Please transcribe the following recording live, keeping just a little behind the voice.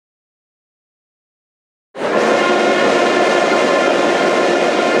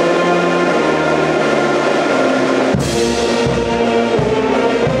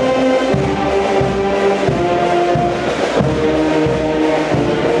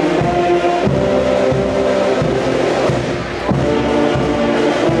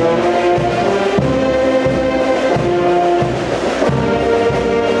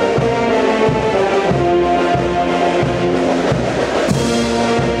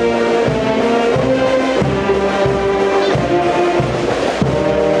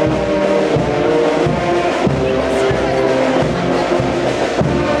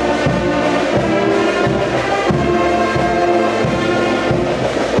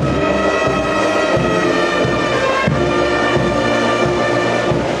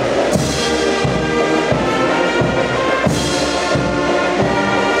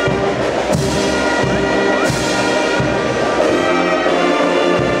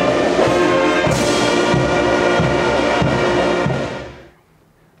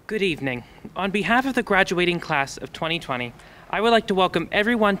Good evening. On behalf of the graduating class of 2020, I would like to welcome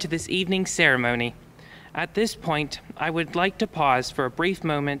everyone to this evening's ceremony. At this point, I would like to pause for a brief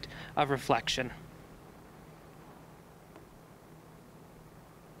moment of reflection.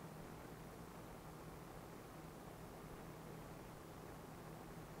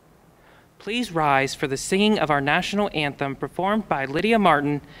 Please rise for the singing of our national anthem performed by Lydia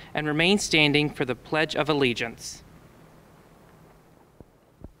Martin and remain standing for the Pledge of Allegiance.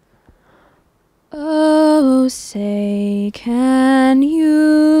 Oh, say, can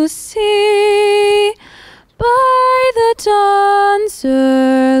you see by the dawn's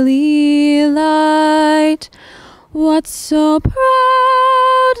early light what so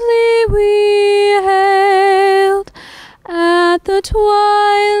proudly we hailed at the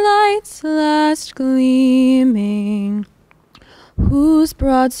twilight's last gleaming, whose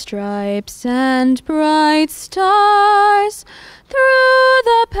broad stripes and bright stars through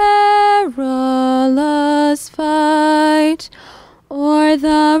the perilous fight o'er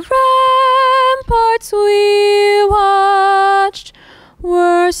the ramparts we watched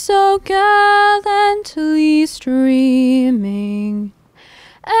were so gallantly streaming,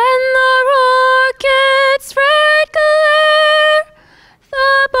 and the rocket's red glare,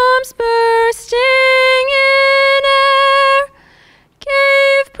 the bombs bursting in air,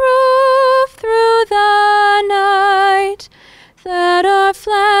 gave proof through the night that our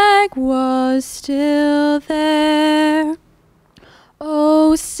flag was still there.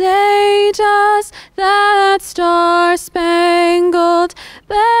 Oh, say, does that star-spangled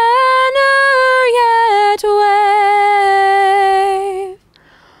banner yet wave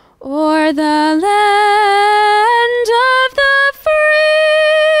o'er the land of the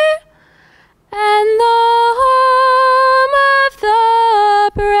free and the home of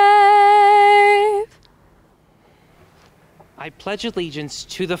the brave? I pledge allegiance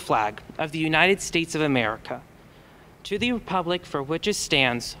to the flag of the United States of America, to the republic for which it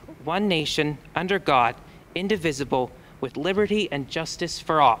stands, one nation, under God, indivisible, with liberty and justice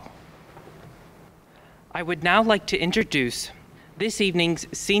for all. I would now like to introduce this evening's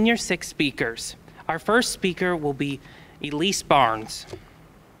Senior 6 speakers. Our first speaker will be Elise Barnes.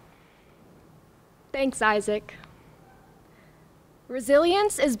 Thanks, Isaac.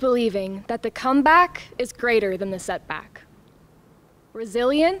 Resilience is believing that the comeback is greater than the setback.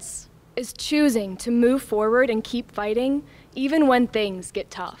 Resilience is choosing to move forward and keep fighting even when things get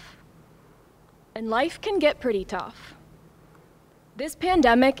tough. And life can get pretty tough. This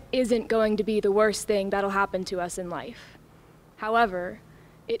pandemic isn't going to be the worst thing that'll happen to us in life. However,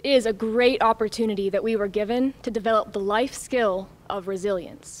 it is a great opportunity that we were given to develop the life skill of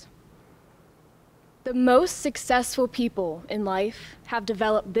resilience. The most successful people in life have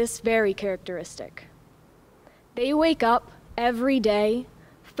developed this very characteristic. They wake up every day,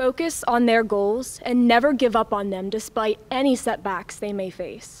 focus on their goals, and never give up on them despite any setbacks they may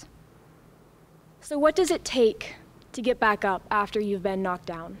face. So what does it take to get back up after you've been knocked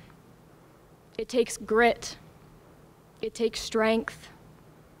down? It takes grit. It takes strength.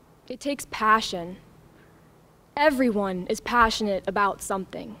 It takes passion. Everyone is passionate about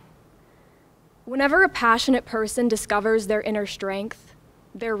something. Whenever a passionate person discovers their inner strength,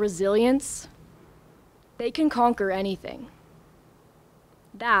 their resilience, they can conquer anything.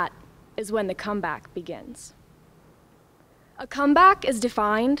 That is when the comeback begins. A comeback is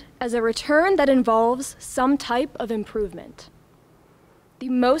defined as a return that involves some type of improvement. The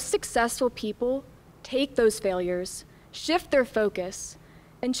most successful people take those failures, shift their focus,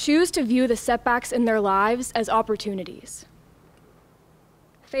 and choose to view the setbacks in their lives as opportunities.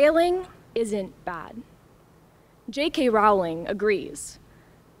 Failing isn't bad. J.K. Rowling agrees,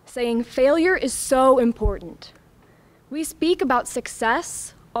 saying failure is so important. We speak about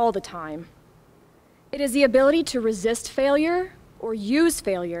success all the time. It is the ability to resist failure or use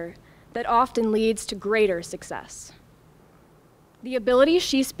failure that often leads to greater success. The ability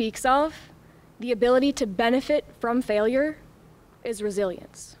she speaks of, the ability to benefit from failure, is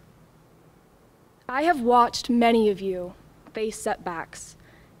resilience. I have watched many of you face setbacks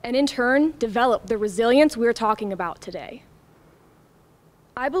and in turn develop the resilience we're talking about today.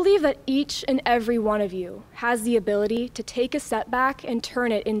 I believe that each and every one of you has the ability to take a setback and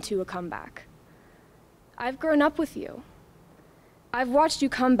turn it into a comeback. I've grown up with you. I've watched you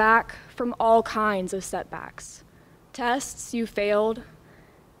come back from all kinds of setbacks. Tests you failed,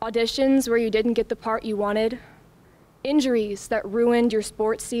 auditions where you didn't get the part you wanted, injuries that ruined your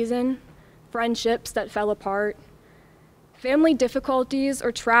sports season, friendships that fell apart, family difficulties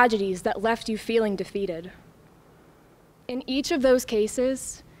or tragedies that left you feeling defeated. In each of those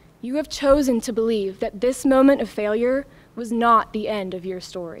cases, you have chosen to believe that this moment of failure was not the end of your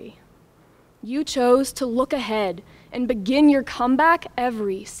story. You chose to look ahead and begin your comeback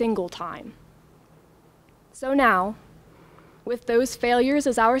every single time. So now, with those failures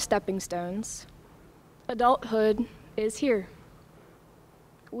as our stepping stones, adulthood is here.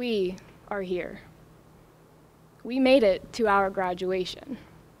 We are here. We made it to our graduation.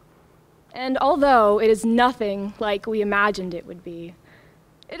 And although it is nothing like we imagined it would be,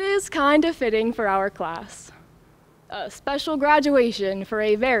 it is kind of fitting for our class. A special graduation for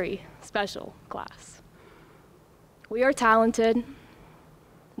a very special class. We are talented,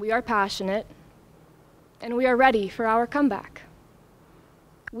 we are passionate, and we are ready for our comeback.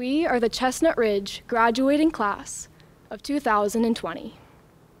 We are the Chestnut Ridge graduating class of 2020.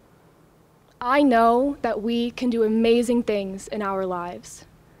 I know that we can do amazing things in our lives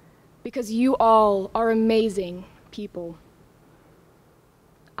because you all are amazing people.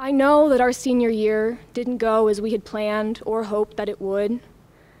 I know that our senior year didn't go as we had planned or hoped that it would,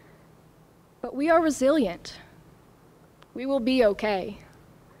 but we are resilient. We will be okay.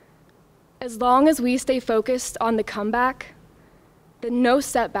 As long as we stay focused on the comeback, then no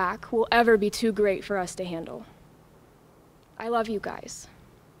setback will ever be too great for us to handle. I love you guys.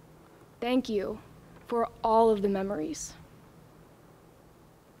 Thank you for all of the memories.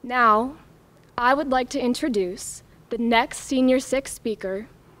 Now, I would like to introduce the next Senior 6 speaker,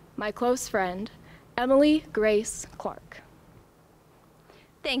 my close friend, Emily Grace Clark.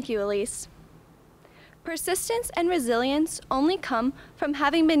 Thank you, Elise. Persistence and resilience only come from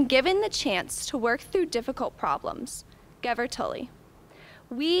having been given the chance to work through difficult problems. Gever Tully.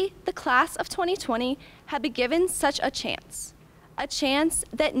 We, the class of 2020, have been given such a chance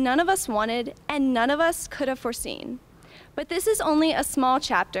that none of us wanted and none of us could have foreseen. But this is only a small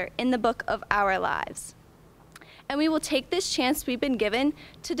chapter in the book of our lives. And we will take this chance we've been given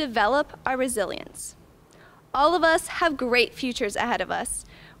to develop our resilience. All of us have great futures ahead of us,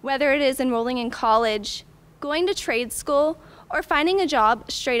 whether it is enrolling in college, going to trade school, or finding a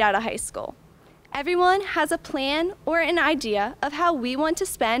job straight out of high school. Everyone has a plan or an idea of how we want to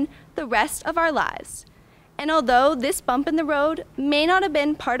spend the rest of our lives. And although this bump in the road may not have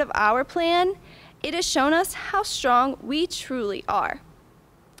been part of our plan, it has shown us how strong we truly are.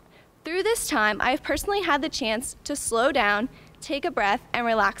 Through this time, I have personally had the chance to slow down, take a breath, and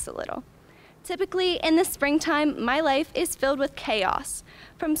relax a little. Typically, in the springtime, my life is filled with chaos,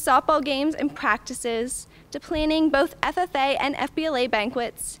 from softball games and practices, to planning both FFA and FBLA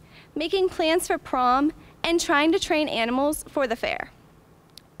banquets, making plans for prom, and trying to train animals for the fair.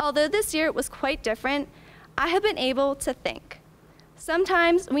 Although this year was quite different, I have been able to think.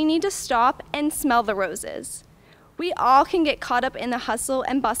 Sometimes we need to stop and smell the roses. We all can get caught up in the hustle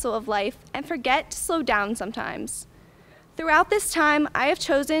and bustle of life and forget to slow down sometimes. Throughout this time, I have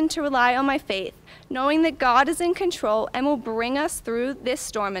chosen to rely on my faith, knowing that God is in control and will bring us through this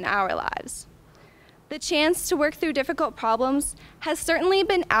storm in our lives. The chance to work through difficult problems has certainly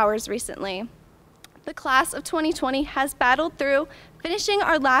been ours recently. The class of 2020 has battled through finishing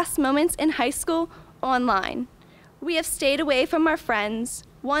our last moments in high school online. We have stayed away from our friends,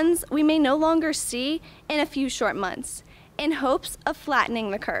 ones we may no longer see in a few short months, in hopes of flattening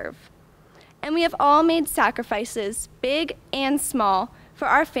the curve. And we have all made sacrifices, big and small, for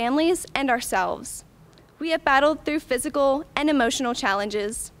our families and ourselves. We have battled through physical and emotional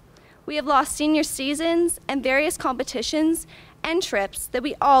challenges. We have lost senior seasons and various competitions and trips that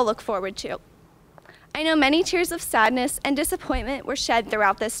we all look forward to. I know many tears of sadness and disappointment were shed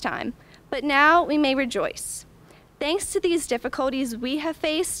throughout this time, but now we may rejoice. Thanks to these difficulties we have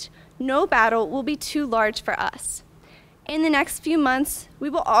faced, no battle will be too large for us. In the next few months, we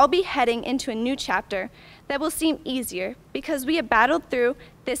will all be heading into a new chapter that will seem easier because we have battled through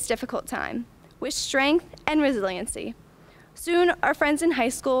this difficult time with strength and resiliency. Soon, our friends in high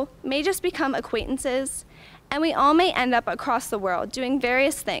school may just become acquaintances, and we all may end up across the world doing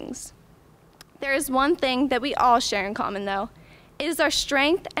various things. There is one thing that we all share in common, though. It is our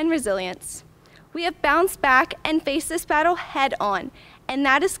strength and resilience. We have bounced back and faced this battle head on, and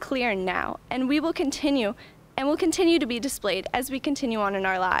that is clear now, and will continue to be displayed as we continue on in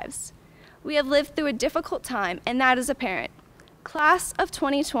our lives. We have lived through a difficult time, and that is apparent. Class of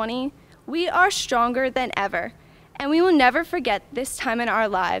 2020, we are stronger than ever, and we will never forget this time in our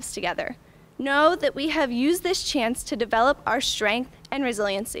lives together. Know that we have used this chance to develop our strength and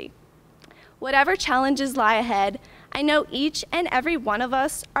resiliency. Whatever challenges lie ahead, I know each and every one of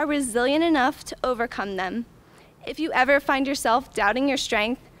us are resilient enough to overcome them. If you ever find yourself doubting your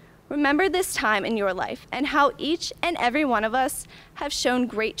strength, remember this time in your life and how each and every one of us have shown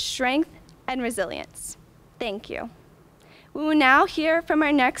great strength and resilience. Thank you. We will now hear from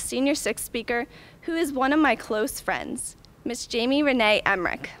our next Senior 6 speaker, who is one of my close friends, Miss Jamie Renee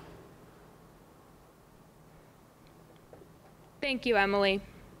Emmerich. Thank you, Emily.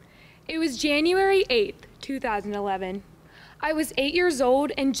 It was January 8th, 2011. I was 8 years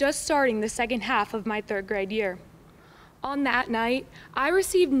old and just starting the second half of my 3rd grade year. On that night, I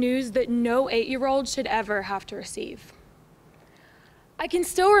received news that no 8-year-old should ever have to receive. I can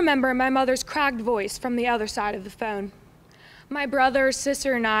still remember my mother's cracked voice from the other side of the phone. My brother,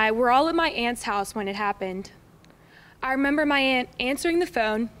 sister, and I were all at my aunt's house when it happened. I remember my aunt answering the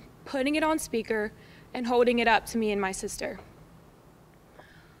phone, putting it on speaker, and holding it up to me and my sister.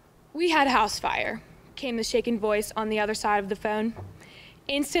 "We had a house fire," came the shaken voice on the other side of the phone.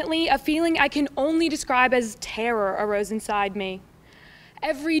 Instantly, a feeling I can only describe as terror arose inside me.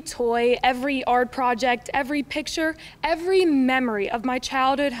 Every toy, every art project, every picture, every memory of my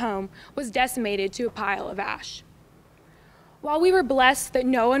childhood home was decimated to a pile of ash. While we were blessed that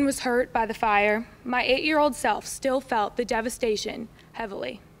no one was hurt by the fire, my 8-year-old self still felt the devastation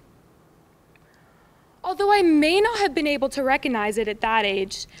heavily. Although I may not have been able to recognize it at that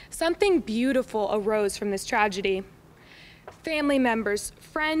age, something beautiful arose from this tragedy. Family members,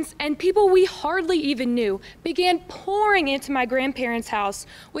 friends, and people we hardly even knew began pouring into my grandparents' house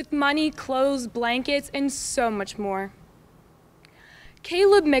with money, clothes, blankets, and so much more.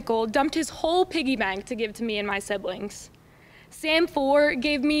 Caleb Mickle dumped his whole piggy bank to give to me and my siblings. Sam Ford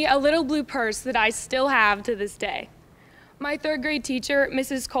gave me a little blue purse that I still have to this day. My 3rd grade teacher,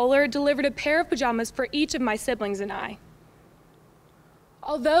 Mrs. Kohler, delivered a pair of pajamas for each of my siblings and I.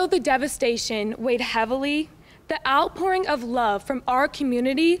 Although the devastation weighed heavily, the outpouring of love from our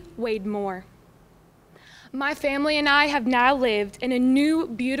community weighed more. My family and I have now lived in a new,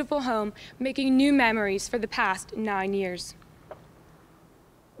 beautiful home, making new memories for the past 9 years.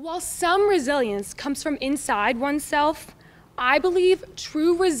 While some resilience comes from inside oneself, I believe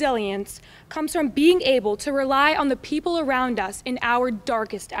true resilience comes from being able to rely on the people around us in our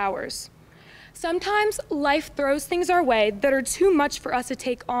darkest hours. Sometimes life throws things our way that are too much for us to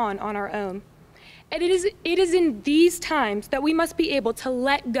take on our own. And it is in these times that we must be able to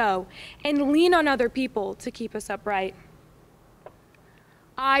let go and lean on other people to keep us upright.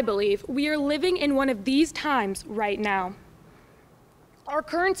 I believe we are living in one of these times right now. Our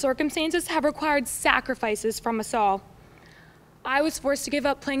current circumstances have required sacrifices from us all. I was forced to give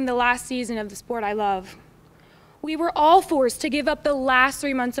up playing the last season of the sport I love. We were all forced to give up the last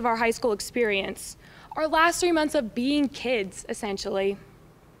 3 months of our high school experience, our last 3 months of being kids, essentially.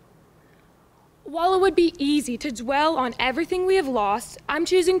 While it would be easy to dwell on everything we have lost, I'm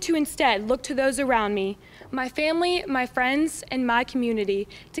choosing to instead look to those around me, my family, my friends, and my community,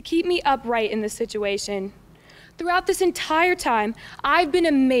 to keep me upright in this situation. Throughout this entire time, I've been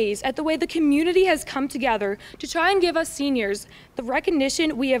amazed at the way the community has come together to try and give us seniors the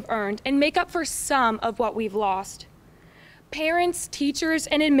recognition we have earned and make up for some of what we've lost. Parents, teachers,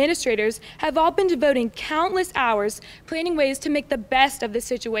 and administrators have all been devoting countless hours planning ways to make the best of the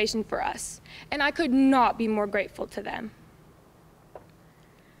situation for us, and I could not be more grateful to them.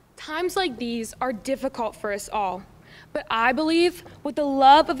 Times like these are difficult for us all. But I believe with the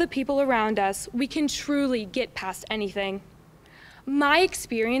love of the people around us, we can truly get past anything. My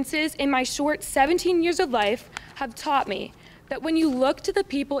experiences in my short 17 years of life have taught me that when you look to the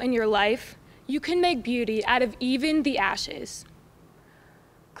people in your life, you can make beauty out of even the ashes.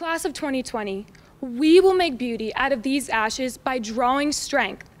 Class of 2020, we will make beauty out of these ashes by drawing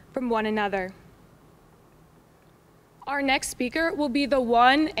strength from one another. Our next speaker will be the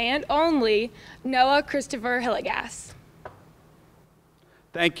one and only Noah Christopher Hillegas.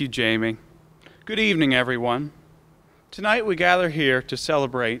 Thank you, Jamie. Good evening, everyone. Tonight we gather here to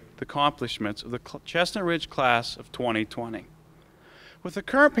celebrate the accomplishments of the Chestnut Ridge class of 2020. With the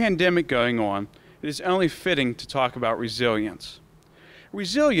current pandemic going on, it is only fitting to talk about resilience.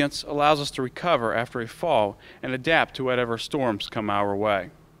 Resilience allows us to recover after a fall and adapt to whatever storms come our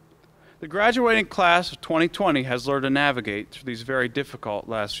way. The graduating class of 2020 has learned to navigate through these very difficult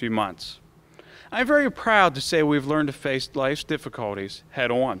last few months. I'm very proud to say we've learned to face life's difficulties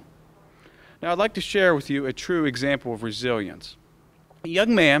head on. Now I'd like to share with you a true example of resilience. A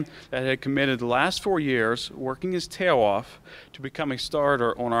young man that had committed the last 4 years working his tail off to become a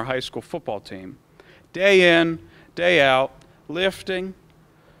starter on our high school football team. Day in, day out, lifting,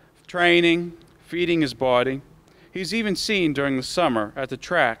 training, feeding his body. He's even seen during the summer at the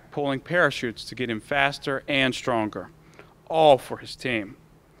track pulling parachutes to get him faster and stronger, all for his team.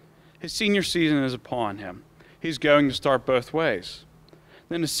 His senior season is upon him. He's going to start both ways.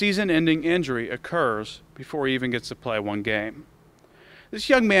 Then a season-ending injury occurs before he even gets to play one game. This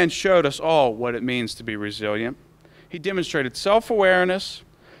young man showed us all what it means to be resilient. He demonstrated self-awareness,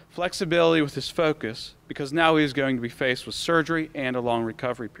 flexibility with his focus, because now he is going to be faced with surgery and a long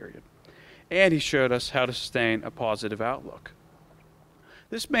recovery period. And he showed us how to sustain a positive outlook.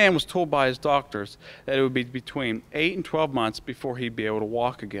 This man was told by his doctors that it would be between 8 and 12 months before he'd be able to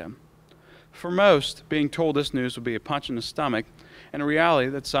walk again. For most, being told this news would be a punch in the stomach, and a reality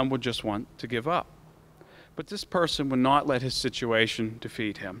that some would just want to give up. But this person would not let his situation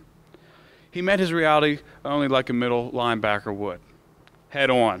defeat him. He met his reality only like a middle linebacker would, head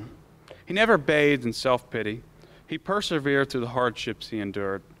on. He never bathed in self-pity. He persevered through the hardships he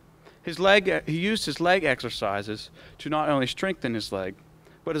endured. He used his leg exercises to not only strengthen his leg,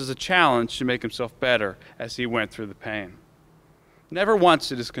 but as a challenge to make himself better as he went through the pain. Never once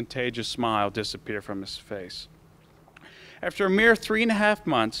did his contagious smile disappear from his face. After a mere 3.5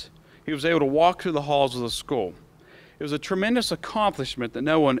 months, he was able to walk through the halls of the school. It was a tremendous accomplishment that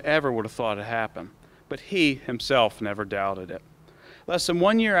no one ever would have thought had happened, but he himself never doubted it. Less than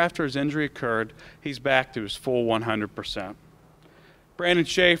 1 year after his injury occurred, he's back to his full 100%. Brandon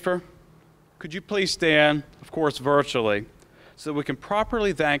Schaefer, could you please stand, of course virtually, so that we can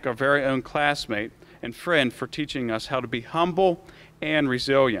properly thank our very own classmate and friend for teaching us how to be humble and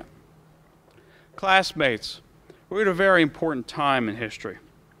resilient. Classmates, we're at a very important time in history.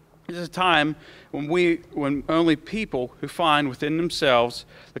 It is a time when only people who find within themselves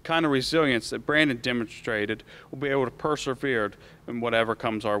the kind of resilience that Brandon demonstrated will be able to persevere in whatever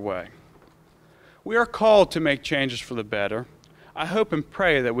comes our way. We are called to make changes for the better. I hope and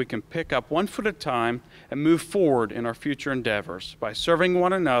pray that we can pick up one foot at a time and move forward in our future endeavors by serving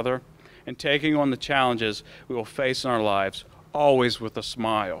one another and taking on the challenges we will face in our lives, always with a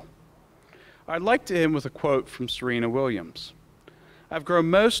smile. I'd like to end with a quote from Serena Williams. I've grown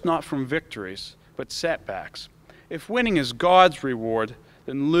most not from victories, but setbacks. If winning is God's reward,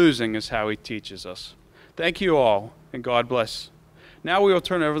 then losing is how he teaches us. Thank you all, and God bless. Now we will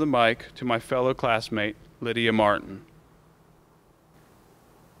turn over the mic to my fellow classmate, Lydia Martin.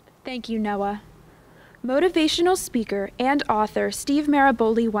 Thank you, Noah. Motivational speaker and author Steve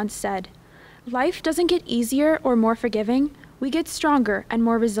Maraboli once said, "Life doesn't get easier or more forgiving, we get stronger and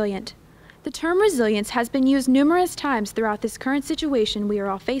more resilient." The term resilience has been used numerous times throughout this current situation we are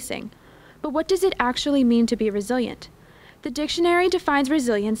all facing. But what does it actually mean to be resilient? The dictionary defines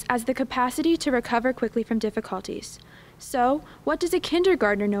resilience as the capacity to recover quickly from difficulties. So, what does a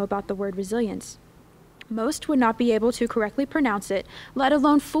kindergartner know about the word resilience? Most would not be able to correctly pronounce it, let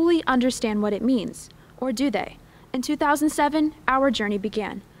alone fully understand what it means. Or do they? In 2007, our journey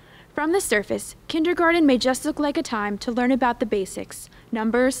began. From the surface, kindergarten may just look like a time to learn about the basics,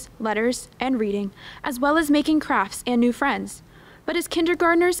 numbers, letters, and reading, as well as making crafts and new friends. But as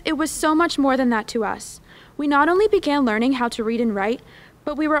kindergartners, it was so much more than that to us. We not only began learning how to read and write,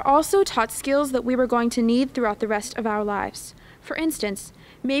 but we were also taught skills that we were going to need throughout the rest of our lives. For instance,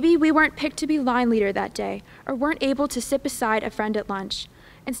 maybe we weren't picked to be line leader that day, or weren't able to sit beside a friend at lunch.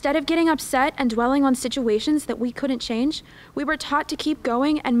 Instead of getting upset and dwelling on situations that we couldn't change, we were taught to keep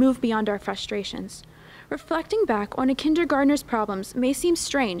going and move beyond our frustrations. Reflecting back on a kindergartner's problems may seem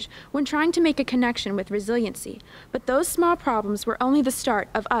strange when trying to make a connection with resiliency, but those small problems were only the start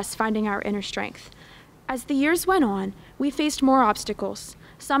of us finding our inner strength. As the years went on, we faced more obstacles,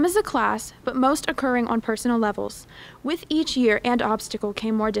 some as a class, but most occurring on personal levels. With each year and obstacle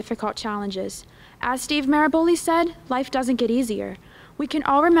came more difficult challenges. As Steve Maraboli said, life doesn't get easier. We can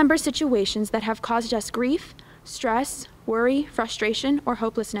all remember situations that have caused us grief, stress, worry, frustration, or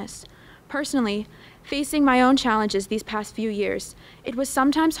hopelessness. Personally, facing my own challenges these past few years, it was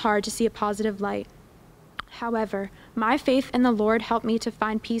sometimes hard to see a positive light. However, my faith in the Lord helped me to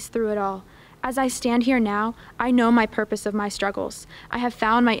find peace through it all. As I stand here now, I know my purpose of my struggles. I have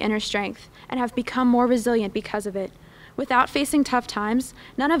found my inner strength and have become more resilient because of it. Without facing tough times,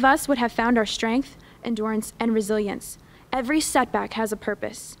 none of us would have found our strength, endurance, and resilience. Every setback has a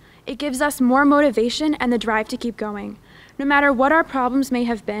purpose. It gives us more motivation and the drive to keep going. No matter what our problems may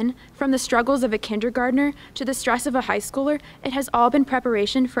have been, from the struggles of a kindergartner to the stress of a high schooler, it has all been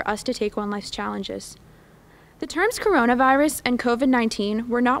preparation for us to take on life's challenges. The terms coronavirus and COVID-19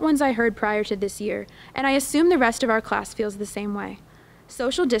 were not ones I heard prior to this year, and I assume the rest of our class feels the same way.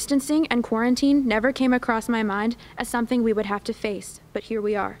 Social distancing and quarantine never came across my mind as something we would have to face, but here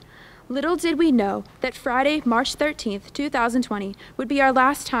we are. Little did we know that Friday, March 13th, 2020 would be our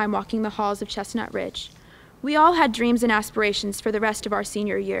last time walking the halls of Chestnut Ridge. We all had dreams and aspirations for the rest of our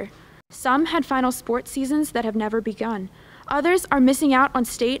senior year. Some had final sports seasons that have never begun. Others are missing out on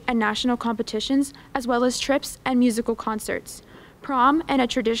state and national competitions, as well as trips and musical concerts. Prom and a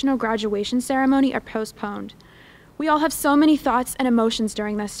traditional graduation ceremony are postponed. We all have so many thoughts and emotions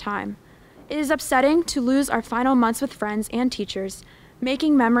during this time. It is upsetting to lose our final months with friends and teachers.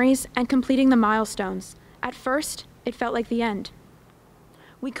 making memories and completing the milestones. At first, it felt like the end.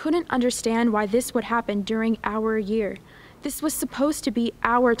 We couldn't understand why this would happen during our year. This was supposed to be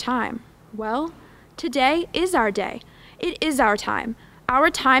our time. Well, today is our day. It is our time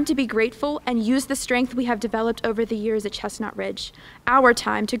to be grateful and use the strength we have developed over the years at Chestnut Ridge. Our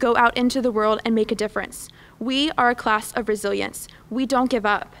time to go out into the world and make a difference. We are a class of resilience. We don't give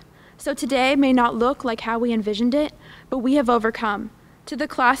up. So today may not look like how we envisioned it, but we have overcome. To the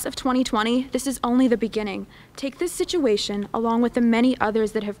class of 2020, this is only the beginning. Take this situation along with the many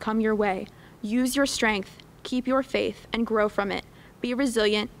others that have come your way. Use your strength, keep your faith, and grow from it. Be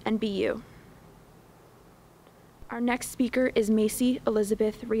resilient and be you. Our next speaker is Macy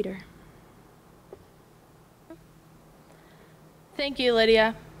Elizabeth Reeder. Thank you,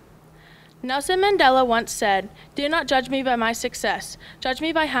 Lydia. Nelson Mandela once said, "Do not judge me by my success. Judge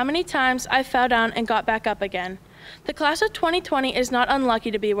me by how many times I fell down and got back up again." The class of 2020 is not unlucky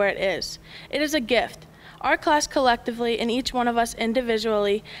to be where it is. It is a gift. Our class collectively and each one of us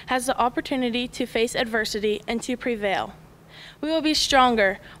individually has the opportunity to face adversity and to prevail. We will be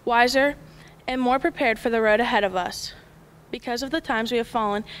stronger, wiser, and more prepared for the road ahead of us because of the times we have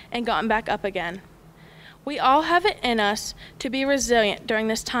fallen and gotten back up again. We all have it in us to be resilient during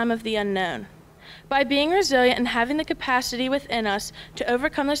this time of the unknown. By being resilient and having the capacity within us to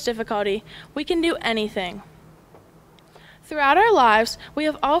overcome this difficulty, we can do anything. Throughout our lives, we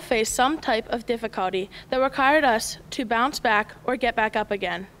have all faced some type of difficulty that required us to bounce back or get back up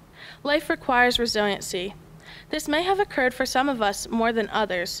again. Life requires resiliency. This may have occurred for some of us more than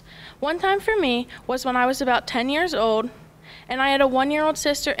others. One time for me was when I was about 10 years old, and I had a 1-year-old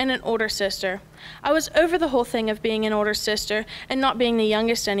sister and an older sister. I was over the whole thing of being an older sister and not being the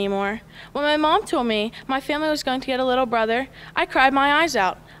youngest anymore. When my mom told me my family was going to get a little brother, I cried my eyes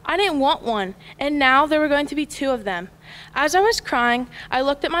out. I didn't want one, and now there were going to be 2 of them. As I was crying, I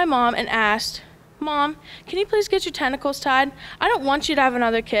looked at my mom and asked, "Mom, can you please get your tentacles tied? I don't want you to have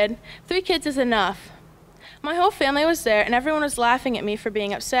another kid. 3 kids is enough." My whole family was there, and everyone was laughing at me for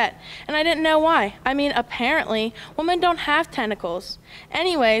being upset, and I didn't know why. I mean, apparently, women don't have tentacles.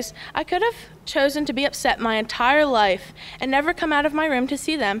 Anyways, I could have chosen to be upset my entire life and never come out of my room to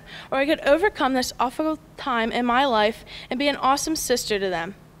see them, or I could overcome this awful time in my life and be an awesome sister to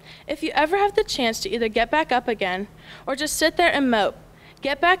them. If you ever have the chance to either get back up again or just sit there and mope,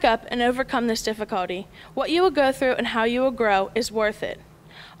 get back up and overcome this difficulty. What you will go through and how you will grow is worth it.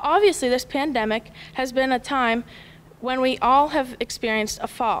 Obviously, this pandemic has been a time when we all have experienced a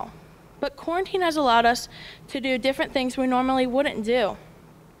fall, but quarantine has allowed us to do different things we normally wouldn't do.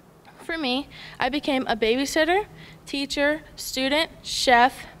 For me, I became a babysitter, teacher, student,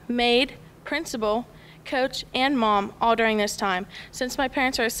 chef, maid, principal, coach, and mom all during this time. Since my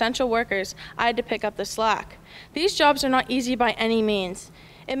parents are essential workers, I had to pick up the slack. These jobs are not easy by any means.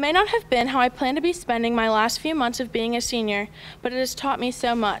 It may not have been how I planned to be spending my last few months of being a senior, but it has taught me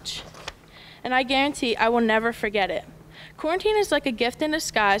so much, and I guarantee I will never forget it. Quarantine is like a gift in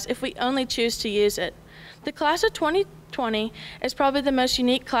disguise if we only choose to use it. The class of 2020 is probably the most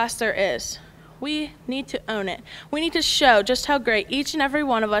unique class there is. We need to own it. We need to show just how great each and every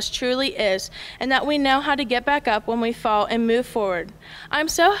one of us truly is, and that we know how to get back up when we fall and move forward. I'm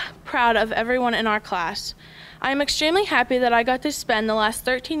so proud of everyone in our class. I am extremely happy that I got to spend the last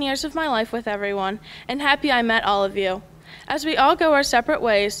 13 years of my life with everyone, and happy I met all of you. As we all go our separate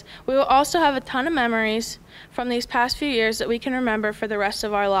ways, we will also have a ton of memories from these past few years that we can remember for the rest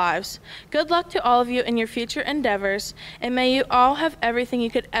of our lives. Good luck to all of you in your future endeavors, and may you all have everything you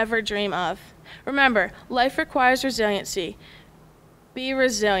could ever dream of. Remember, life requires resiliency. Be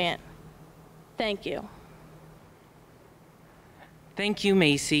resilient. Thank you. Thank you,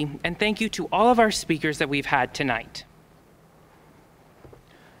 Macy, and thank you to all of our speakers that we've had tonight.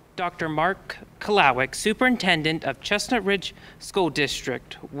 Dr. Mark Kalawick, Superintendent of Chestnut Ridge School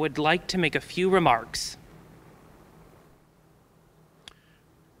District, would like to make a few remarks.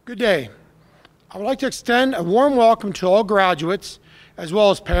 Good day. I would like to extend a warm welcome to all graduates, as well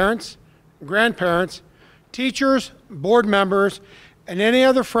as parents, grandparents, teachers, board members, and any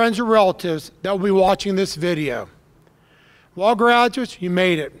other friends or relatives that will be watching this video. Well, graduates, you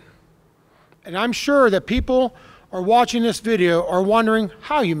made it. And I'm sure that people are watching this video are wondering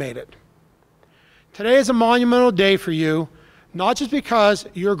how you made it. Today is a monumental day for you, not just because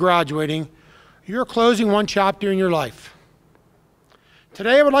you're graduating, you're closing one chapter in your life.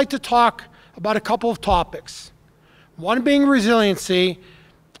 Today I would like to talk about a couple of topics. One being resiliency,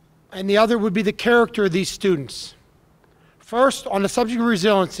 and the other would be the character of these students. First, on the subject of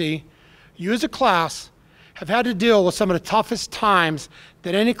resiliency, you as a class have had to deal with some of the toughest times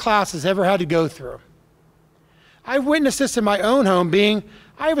that any class has ever had to go through. I've witnessed this in my own home, being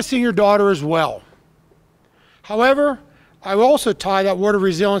I have a senior daughter as well. However, I will also tie that word of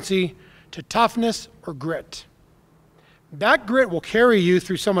resiliency to toughness or grit. That grit will carry you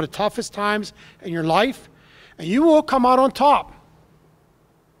through some of the toughest times in your life, and you will come out on top.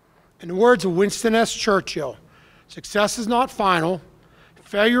 In the words of Winston S. Churchill, success is not final,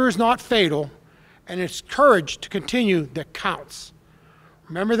 failure is not fatal, and it's courage to continue that counts.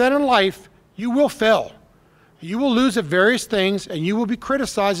 Remember that in life, you will fail. You will lose at various things, and you will be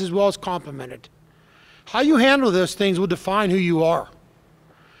criticized as well as complimented. How you handle those things will define who you are.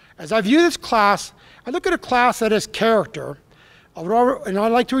 As I view this class, I look at a class that has character, and I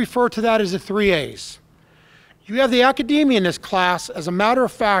like to refer to that as the 3 A's. You have the academia in this class. As a matter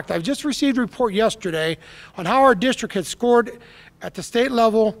of fact, I've just received a report yesterday on how our district had scored at the state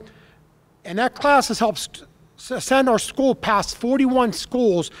level, and that class has helped send our school past 41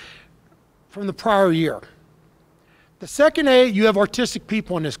 schools from the prior year. The second A, you have artistic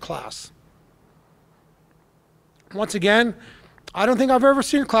people in this class. Once again, I don't think I've ever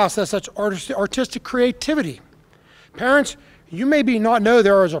seen a class that has such artistic creativity. Parents, you may not know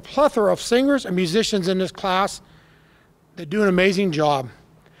there is a plethora of singers and musicians in this class that do an amazing job.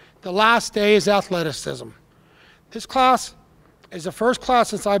 The last A is athleticism. This class is the first class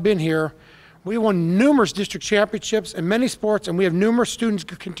since I've been here. We won numerous district championships in many sports, and we have numerous students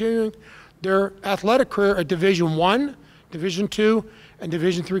continuing their athletic career at Division I, Division II, and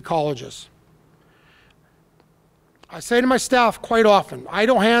Division III colleges. I say to my staff quite often,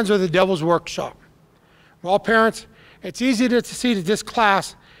 idle hands are the devil's workshop. Well, parents, it's easy to see that this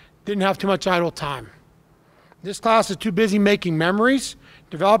class didn't have too much idle time. This class is too busy making memories,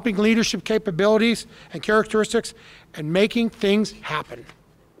 developing leadership capabilities and characteristics, and making things happen.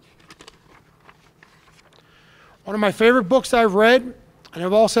 One of my favorite books I've read, and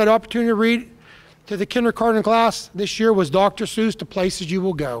I've also had the opportunity to read to the kindergarten class this year, was Dr. Seuss' The Places You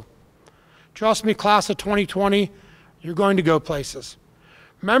Will Go. Trust me, class of 2020, you're going to go places.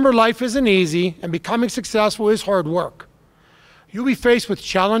 Remember, life isn't easy, and becoming successful is hard work. You'll be faced with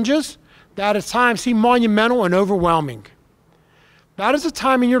challenges that at times seem monumental and overwhelming. That is a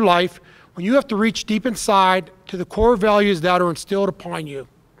time in your life when you have to reach deep inside to the core values that are instilled upon you.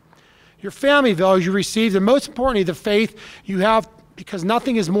 Your family values you received, and most importantly, the faith you have, because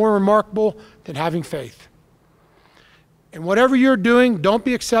nothing is more remarkable than having faith. And whatever you're doing, don't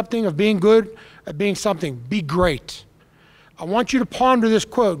be accepting of being good at being something. Be great. I want you to ponder this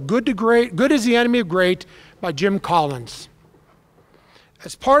quote, good is the enemy of great, by Jim Collins.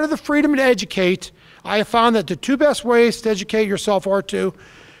 As part of the freedom to educate, I have found that the two best ways to educate yourself are to,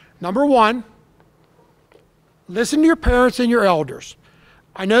 number one, listen to your parents and your elders.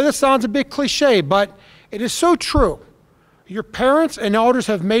 I know this sounds a bit cliche, but it is so true. Your parents and elders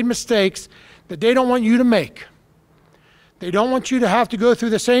have made mistakes that they don't want you to make. They don't want you to have to go through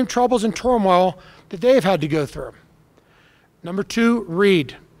the same troubles and turmoil that they've had to go through. Number two,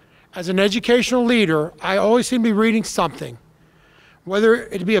 read. As an educational leader, I always seem to be reading something. Whether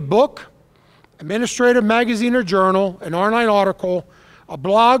it be a book, administrative magazine or journal, an online article, a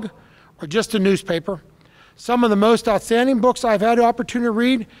blog, or just a newspaper. Some of the most outstanding books I've had the opportunity to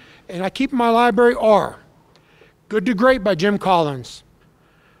read, and I keep in my library, are Good to Great by Jim Collins,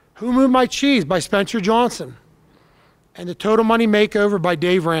 Who Moved My Cheese by Spencer Johnson, and The Total Money Makeover by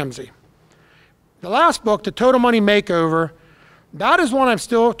Dave Ramsey. The last book, The Total Money Makeover, that is one I'm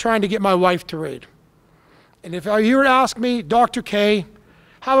still trying to get my wife to read. And if you were to ask me, Dr. K,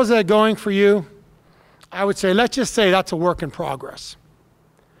 how is that going for you? I would say, let's just say that's a work in progress.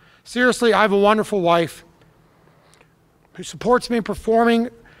 Seriously, I have a wonderful wife who supports me in performing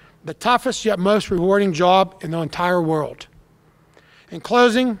the toughest yet most rewarding job in the entire world. In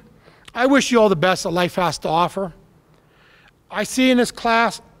closing, I wish you all the best that life has to offer. I see in this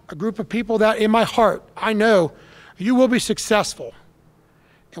class a group of people that in my heart, I know you will be successful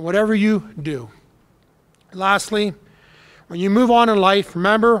in whatever you do. Lastly, when you move on in life,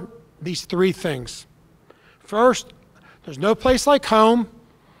 remember these three things. First, there's no place like home,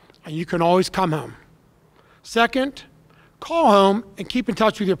 and you can always come home. Second, call home and keep in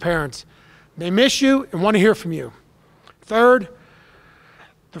touch with your parents. They miss you and want to hear from you. Third,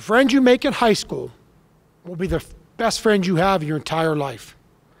 the friends you make in high school will be the best friends you have your entire life.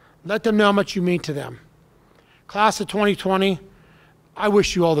 Let them know how much you mean to them. Class of 2020, I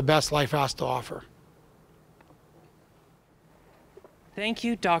wish you all the best life has to offer. Thank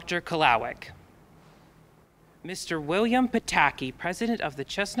you, Dr. Kalawick. Mr. William Pataki, President of the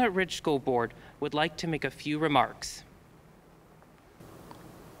Chestnut Ridge School Board, would like to make a few remarks.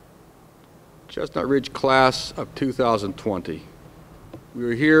 Chestnut Ridge Class of 2020. We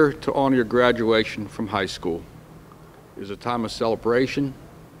are here to honor your graduation from high school. It is a time of celebration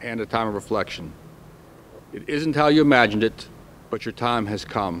and a time of reflection. It isn't how you imagined it, but your time has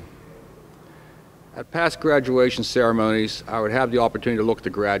come. At past graduation ceremonies, I would have the opportunity to look at the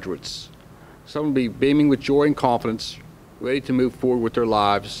graduates. Some would be beaming with joy and confidence, ready to move forward with their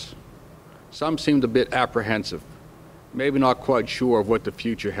lives. Some seemed a bit apprehensive, maybe not quite sure of what the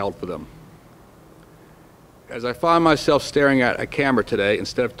future held for them. As I find myself staring at a camera today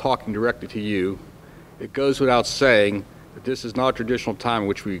instead of talking directly to you, it goes without saying that this is not a traditional time in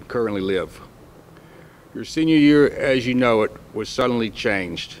which we currently live. Your senior year, as you know it, was suddenly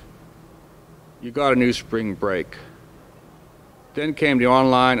changed. You got a new spring break. Then came the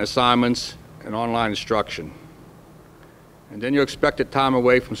online assignments and online instruction. And then your expected time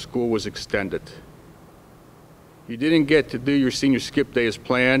away from school was extended. You didn't get to do your senior skip day as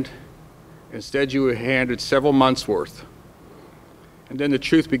planned. Instead, you were handed several months' worth. And then the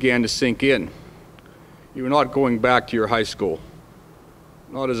truth began to sink in. You were not going back to your high school,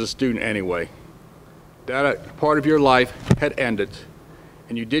 not as a student anyway. That part of your life had ended,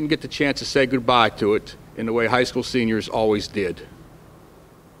 and you didn't get the chance to say goodbye to it in the way high school seniors always did.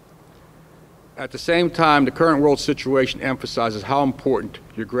 At the same time, the current world situation emphasizes how important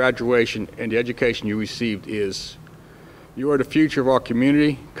your graduation and the education you received is. You are the future of our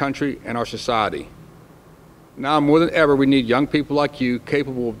community, country, and our society. Now more than ever, we need young people like you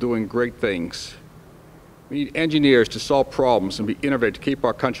capable of doing great things. We need engineers to solve problems and be innovative to keep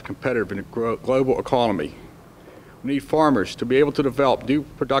our country competitive in a global economy. We need farmers to be able to develop new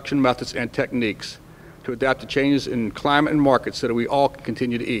production methods and techniques to adapt to changes in climate and markets so that we all can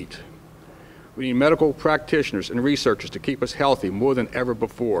continue to eat. We need medical practitioners and researchers to keep us healthy more than ever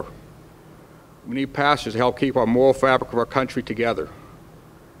before. We need pastors to help keep our moral fabric of our country together.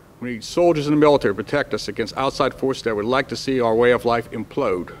 We need soldiers in the military to protect us against outside forces that would like to see our way of life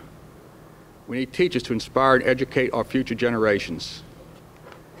implode. We need teachers to inspire and educate our future generations.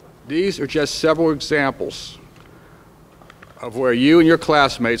 These are just several examples of where you and your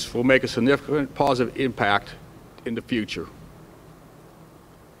classmates will make a significant positive impact in the future.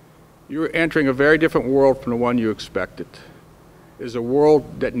 You are entering a very different world from the one you expected. It is a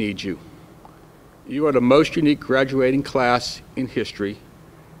world that needs you. You are the most unique graduating class in history,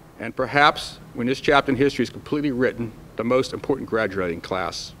 and perhaps, when this chapter in history is completely written, the most important graduating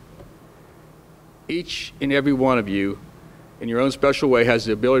class. Each and every one of you, in your own special way, has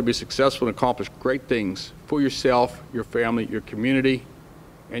the ability to be successful and accomplish great things for yourself, your family, your community,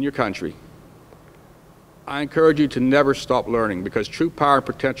 and your country. I encourage you to never stop learning, because true power and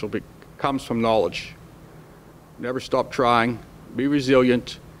potential comes from knowledge. Never stop trying, be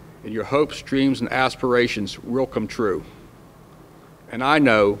resilient, and your hopes, dreams, and aspirations will come true. And I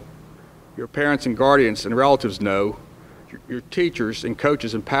know, your parents and guardians and relatives know, your teachers and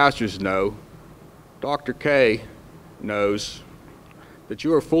coaches and pastors know, Dr. K knows that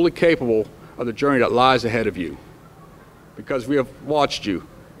you are fully capable of the journey that lies ahead of you, because we have watched you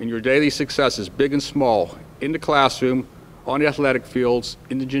in your daily successes, big and small, in the classroom, on the athletic fields,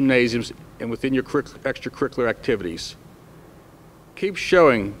 in the gymnasiums, and within your extracurricular activities. Keep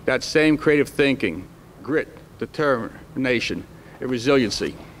showing that same creative thinking, grit, determination, and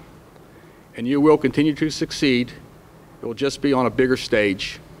resiliency, and you will continue to succeed. It will just be on a bigger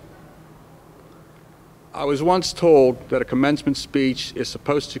stage. I was once told that a commencement speech is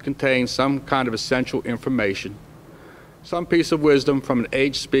supposed to contain some kind of essential information, some piece of wisdom from an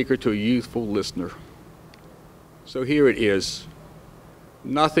aged speaker to a youthful listener. So here it is.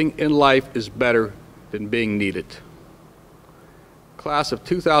 Nothing in life is better than being needed. Class of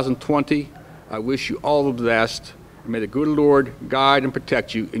 2020, I wish you all the best, and may the good Lord guide and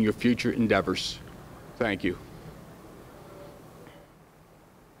protect you in your future endeavors. Thank you.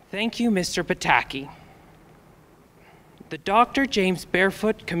 Thank you, Mr. Pataki. The Dr. James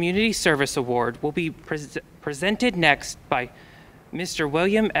Barefoot Community Service Award will be presented next by Mr.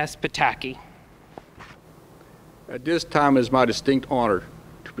 William S. Pataki. At this time, it is my distinct honor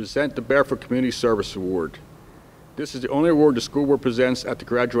to present the Barefoot Community Service Award. This is the only award the school board presents at the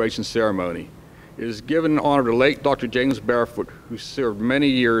graduation ceremony. It is given in honor of the late Dr. James Barefoot, who served many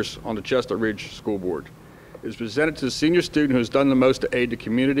years on the Chestnut Ridge School Board. It is presented to the senior student who has done the most to aid the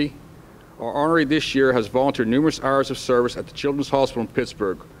community. Our honoree this year has volunteered numerous hours of service at the Children's Hospital in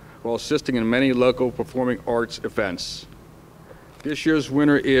Pittsburgh while assisting in many local performing arts events. This year's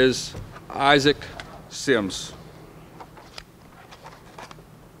winner is Isaac Sims.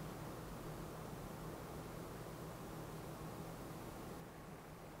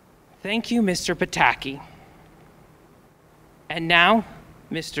 Thank you, Mr. Pataki. And now,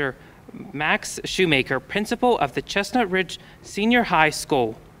 Mr. Max Shoemaker, principal of the Chestnut Ridge Senior High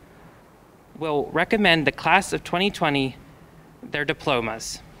School, will recommend the class of 2020 their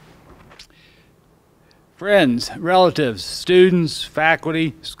diplomas. Friends, relatives, students,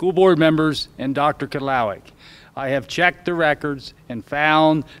 faculty, school board members, and Dr. Kodlowick, I have checked the records and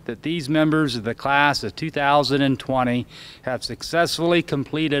found that these members of the class of 2020 have successfully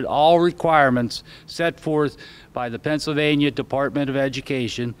completed all requirements set forth by the Pennsylvania Department of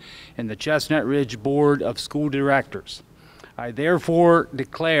Education and the Chestnut Ridge Board of School Directors. I therefore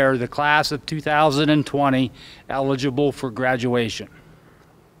declare the class of 2020 eligible for graduation.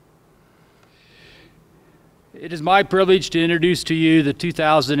 It is my privilege to introduce to you the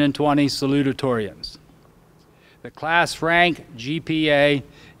 2020 salutatorians. The class rank GPA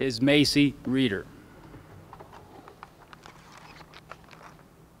is Macy Reeder.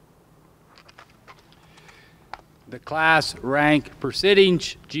 The class rank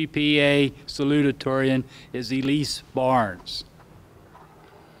percentage GPA salutatorian is Elise Barnes.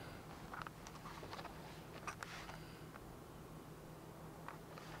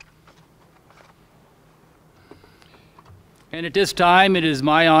 And at this time, it is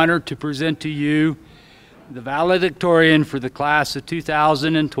my honor to present to you the valedictorian for the class of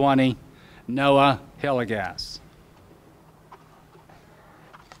 2020, Noah Hillegas.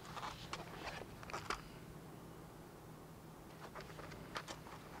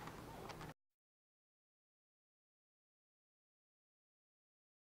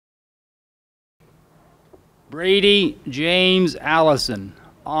 Brady James Allison,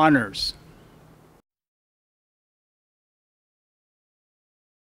 honors.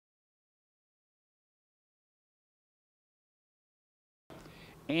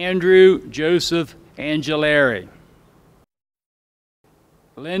 Andrew Joseph Angelari.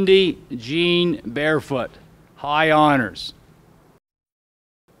 Lindy Jean Barefoot, high honors.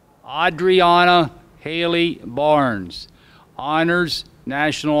 Adriana Haley Barnes, honors,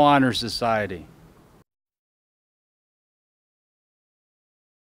 National Honor Society.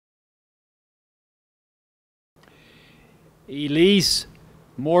 Elise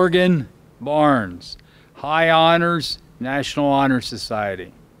Morgan Barnes, high honors, National Honor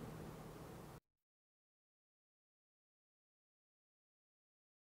Society.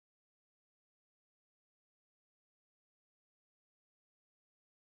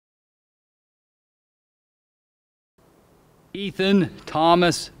 Ethan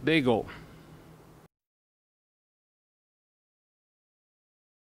Thomas Biggle.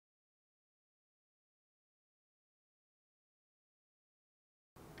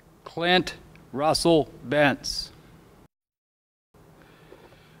 Clint Russell Bentz.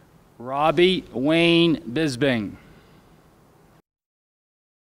 Robbie Wayne Bisbing.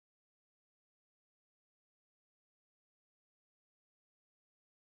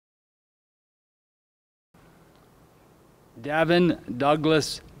 Devin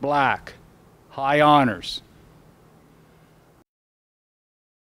Douglas Black, high honors.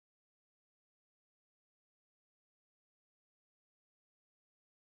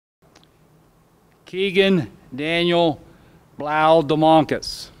 Keegan Daniel Blau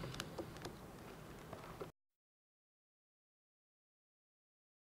DeMoncus.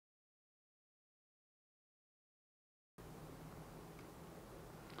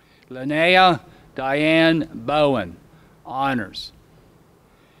 Linnea Diane Bowen, honors.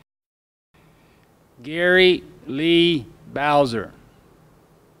 Gary Lee Bowser.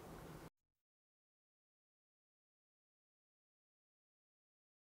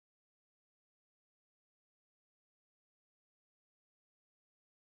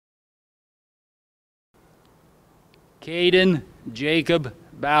 Caden Jacob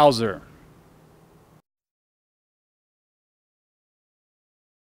Bowser.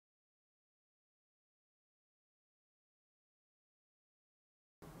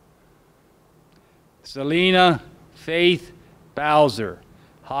 Selena Faith Bowser,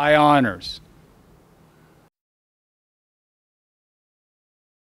 high honors.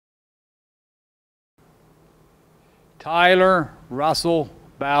 Tyler Russell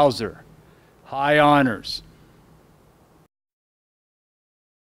Bowser, high honors.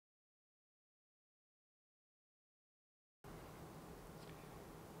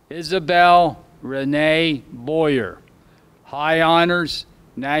 Isabel Renee Boyer, high honors,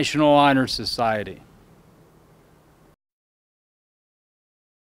 National Honor Society.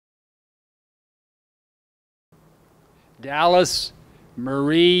 Dallas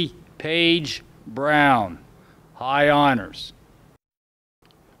Marie Page Brown, high honors.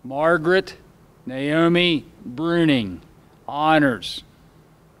 Margaret Naomi Bruning, honors.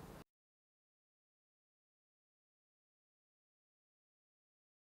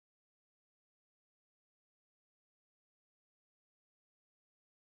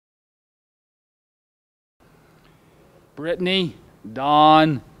 Brittany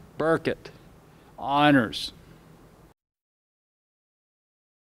Dawn Burkett, honors.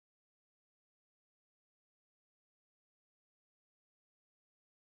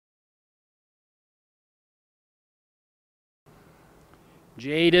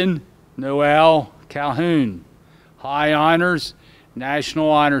 Jaden Noel Calhoun, high honors,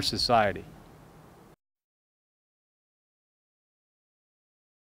 National Honor Society.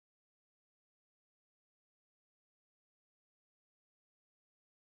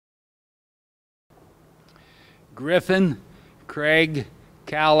 Griffin Craig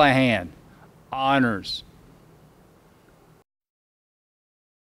Callahan, honors.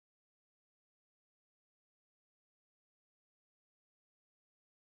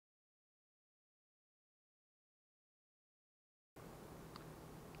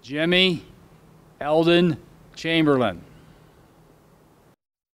 Jimmy Eldon Chamberlain.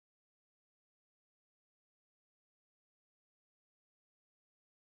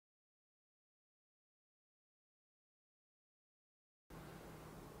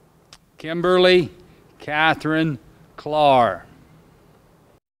 Kimberly Catherine Clark.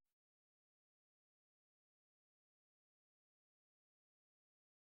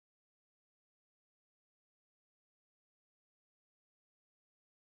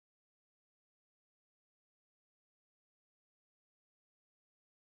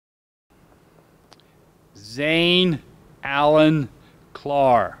 Zane Allen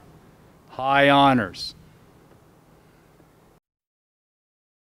Clark, high honors.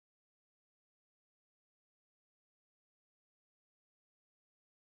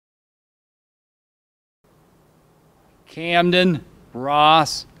 Camden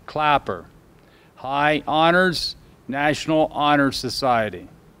Ross Clapper, high honors, National Honor Society.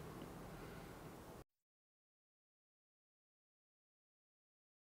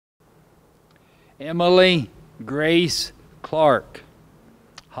 Emily Grace Clark,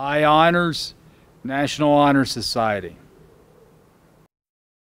 high honors, National Honor Society.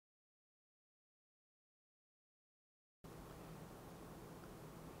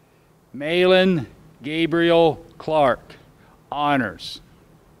 Malin Gabriel Clark, honors.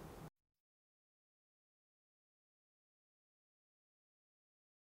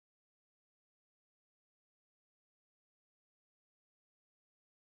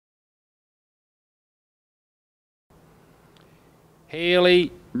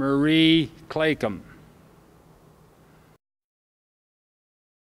 Haley Marie Claycomb.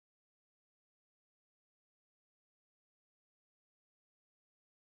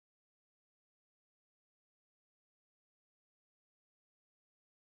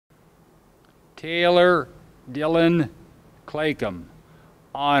 Taylor Dylan Claycomb,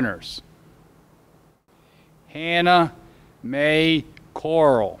 honors. Hannah May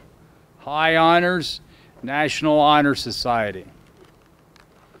Coral, high honors, National Honor Society.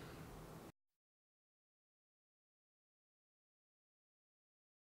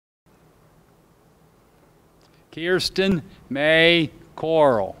 Kirsten May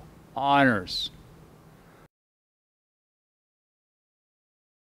Coral, honors.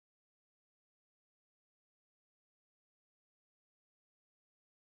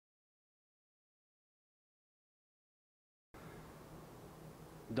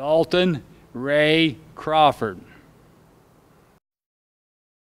 Dalton Ray Crawford.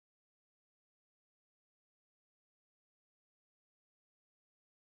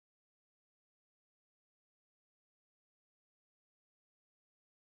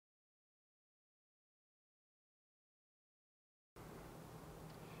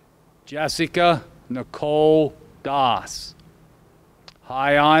 Jessica Nicole Doss,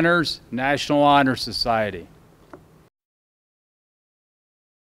 high honors, National Honor Society.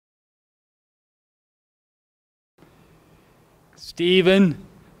 Stephen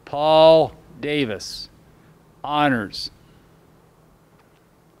Paul Davis, honors.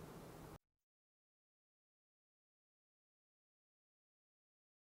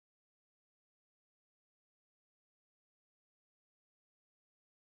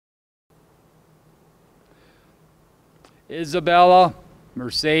 Isabella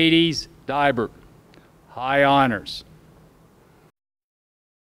Mercedes Dybert, high honors.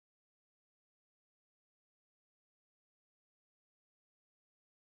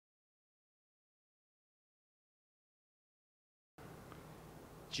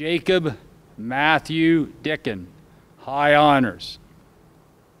 Jacob Matthew Dickin, high honors.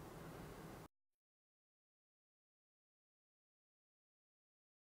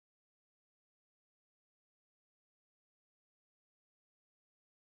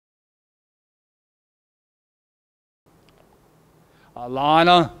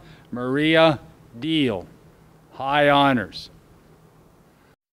 Alana Maria Deal, high honors.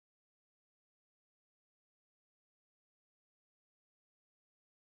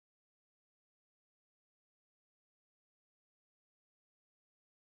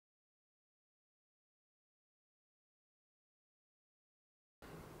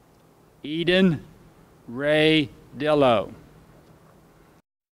 Eden Ray Dillo.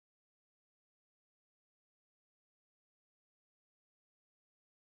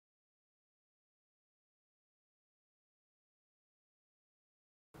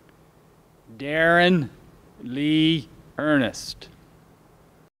 Darren Lee Ernest.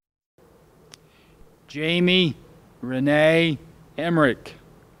 Jamie Renee Emmerich,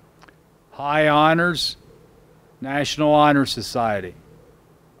 high honors, National Honor Society.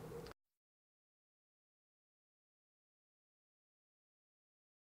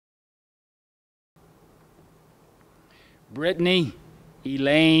 Brittany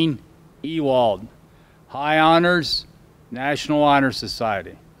Elaine Ewald, high honors, National Honor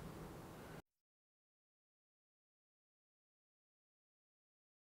Society.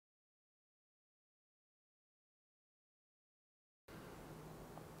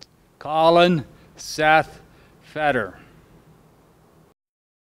 Colin Seth Fetter.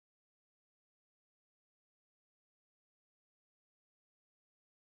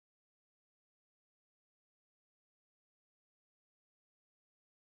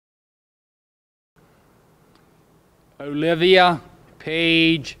 Olivia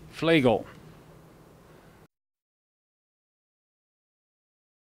Page Flegel.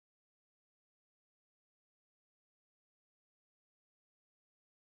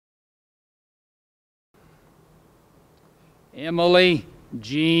 Emily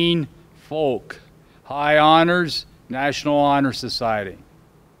Jean Folk, high honors, National Honor Society.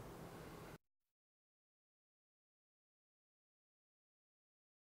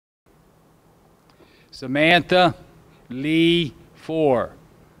 Samantha Lee Four,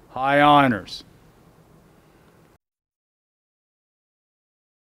 high honors.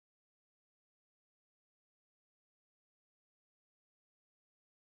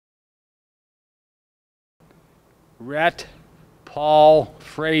 Rhett Paul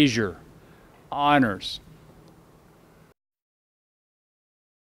Frazier, honors.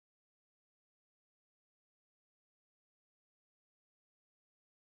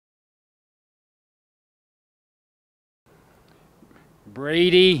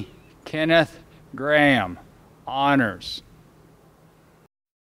 Brady Kenneth Graham, honors.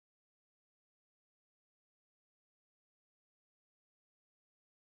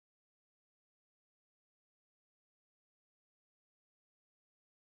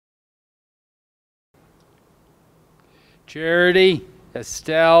 Charity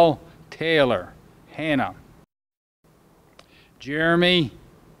Estelle Taylor, Hannah. Jeremy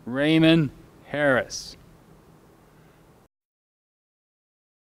Raymond Harris.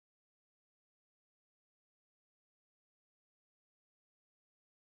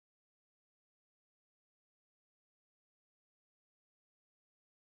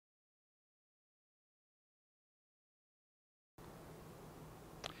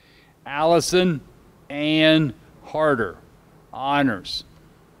 Allison Ann Harder, honors.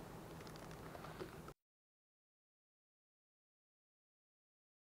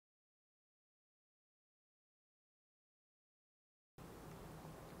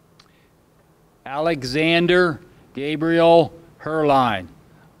 Alexander Gabriel Herline,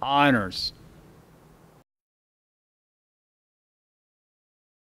 honors.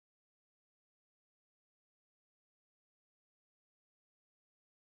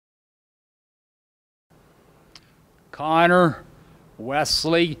 Connor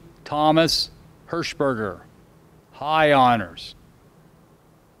Wesley Thomas Hirschberger, high honors.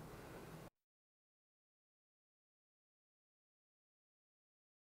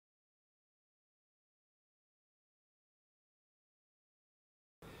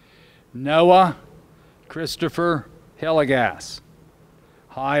 Noah Christopher Hillegas,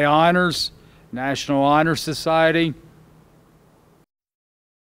 high honors, National Honor Society.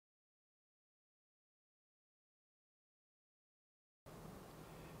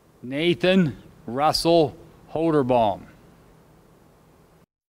 Nathan Russell Holderbaum.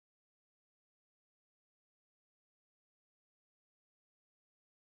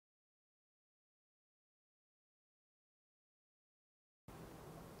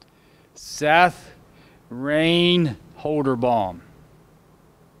 Seth Rain Holderbaum.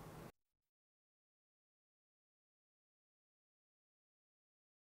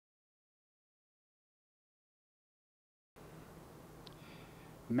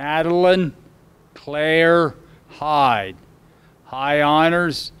 Madeline Claire Hyde, high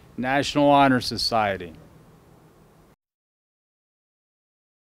honors, National Honor Society.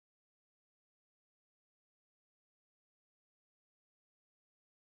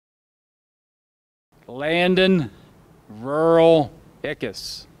 Landon Rural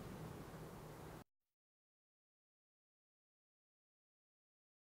Ickes.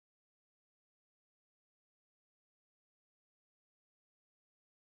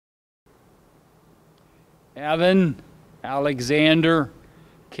 Evan Alexander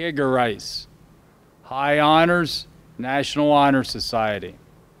Kigerice, High Honors, National Honor Society.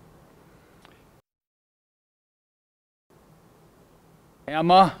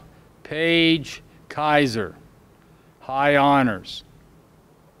 Emma Paige Kaiser, High Honors.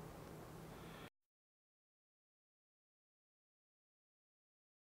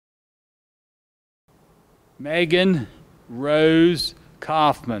 Megan Rose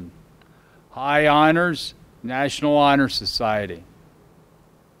Kaufman, High Honors, National Honor Society.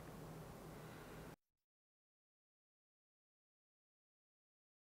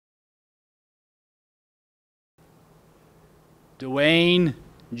 Dwayne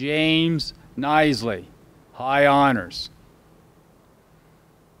James Nisley, High Honors.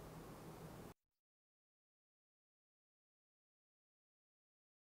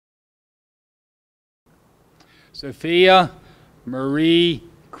 Sophia Marie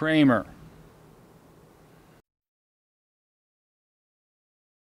Kramer.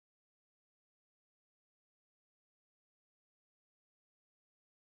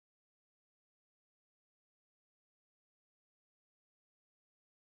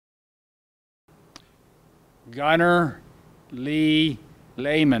 Gunnar Lee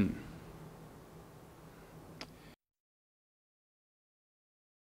Lehman.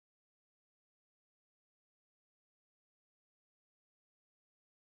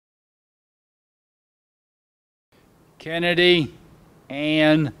 Kennedy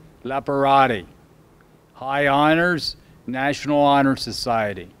Ann Laparati, High Honors, National Honor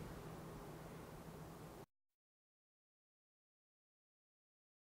Society.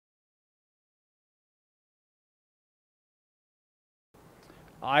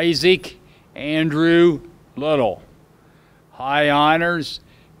 Isaac Andrew Little, High Honors,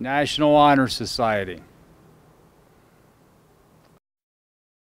 National Honor Society.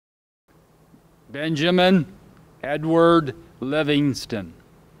 Benjamin Edward Livingston,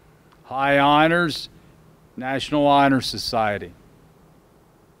 High Honors, National Honor Society.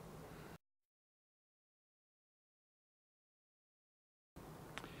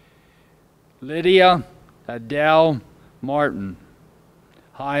 Lydia Adele Martin,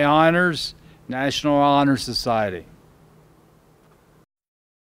 High Honors, National Honor Society.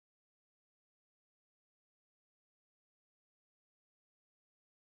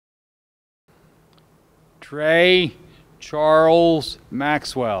 Trey Charles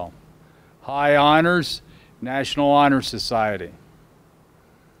Maxwell, High Honors, National Honor Society.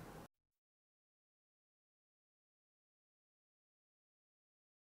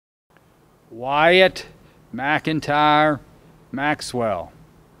 Wyatt McIntyre Maxwell,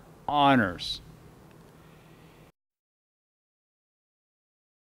 Honors.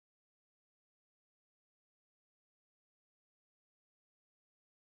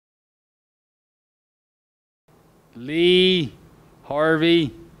 Lee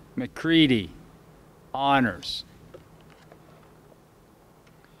Harvey McCready, Honors.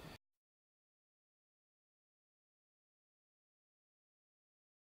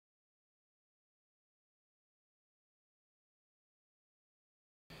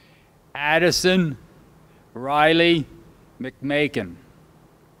 Addison Riley McMakin.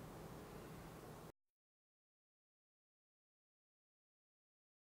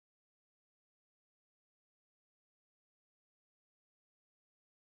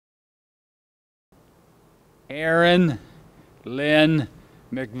 Aaron Lynn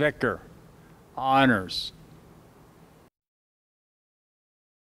McVicker, Honors.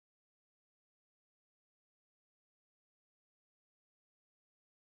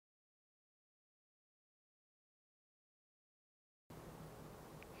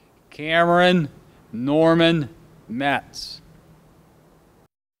 Cameron Norman Metz.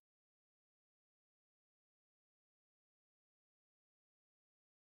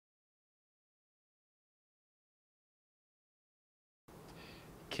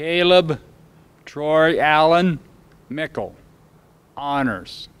 Caleb Troy Allen Mickle,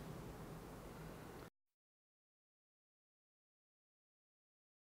 Honors.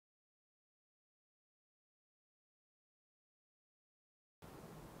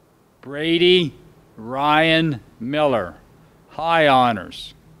 Brady Ryan Miller, High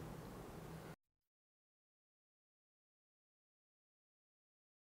Honors.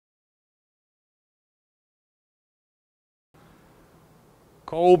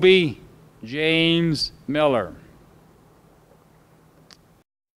 Colby James Miller.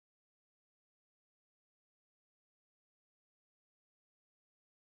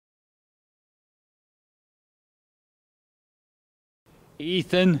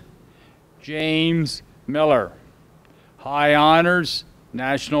 Ethan James Miller, High Honors,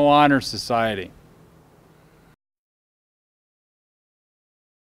 National Honor Society.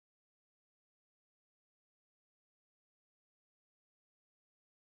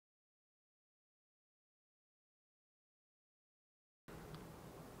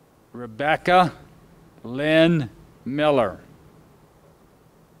 Rebecca Lynn Miller.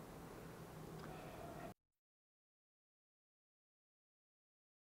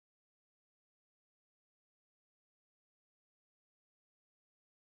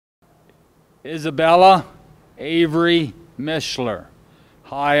 Isabella Avery Mishler,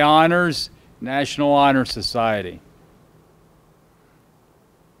 High Honors, National Honor Society.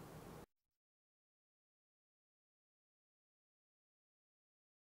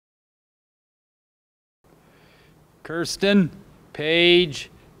 Kirsten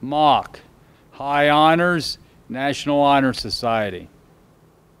Page Mock, High Honors, National Honor Society.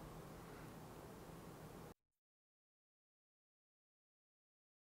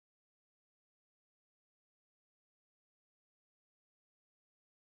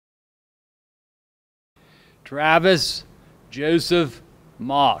 Travis Joseph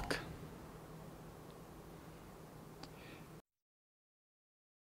Mock.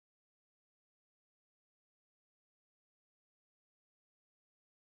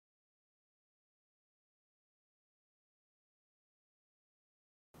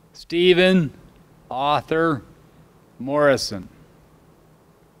 Stephen Arthur Morrison.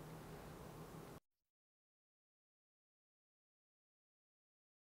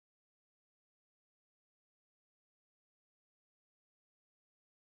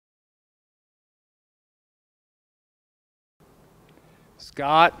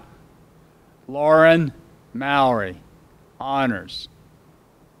 Scott Lauren Mowry, Honors.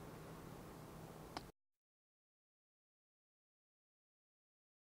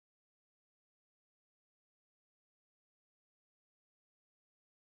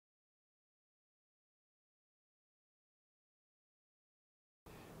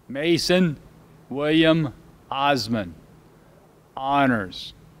 Mason William Osmond,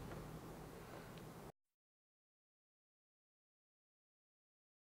 Honors.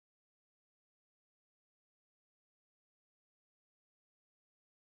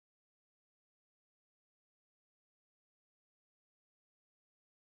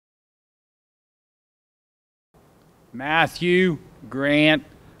 Matthew Grant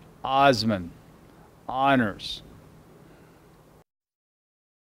Osmond, Honors.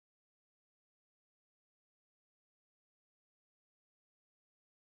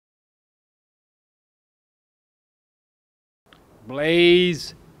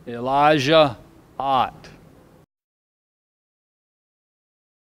 Blaze Elijah Ott.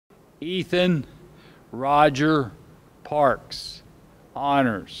 Ethan Roger Parks,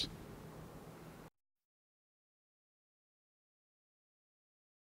 Honors.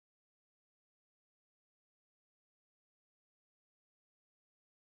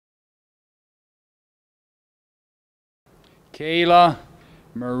 Kayla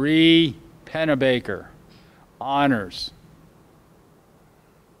Marie Pennebaker, Honors.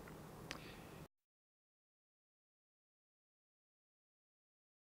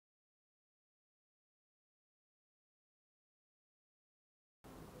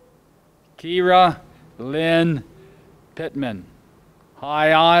 Kira Lynn Pittman,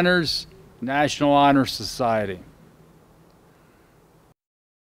 High Honors, National Honor Society.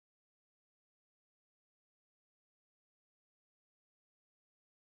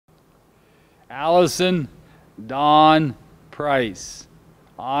 Allison Dawn Price,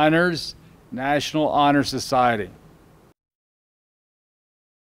 Honors, National Honor Society.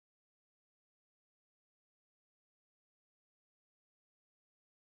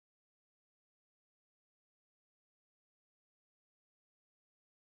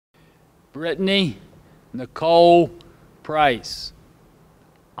 Brittany Nicole Price,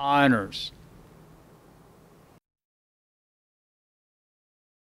 Honors.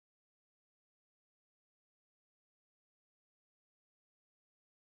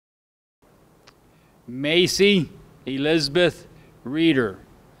 Macy Elizabeth Reeder,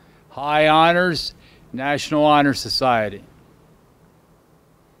 High Honors, National Honor Society.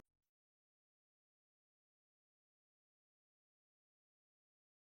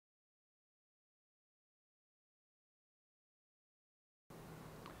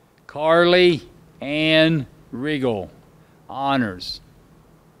 Carly Ann Regal, Honors.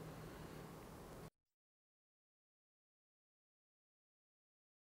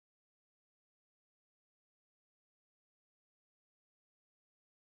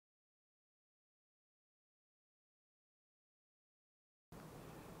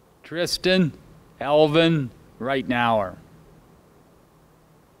 Tristan Elvin Reitnauer.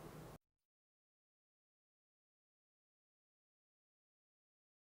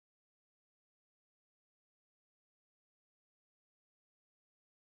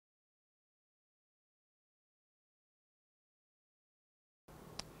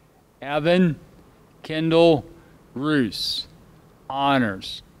 Evan Kendall Roos,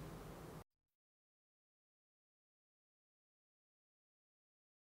 honors.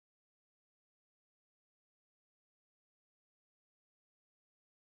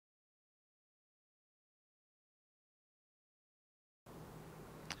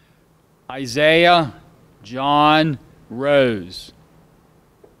 Isaiah John Rose.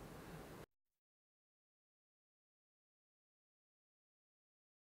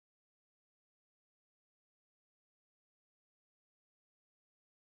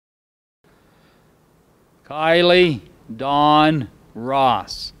 Kylie Dawn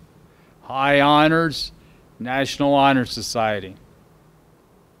Ross, High Honors, National Honor Society.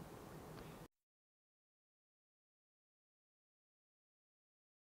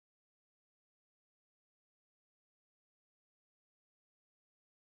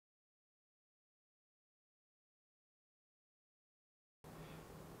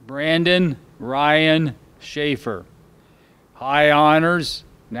 Brandon Ryan Schaefer, High Honors,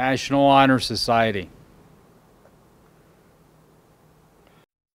 National Honor Society.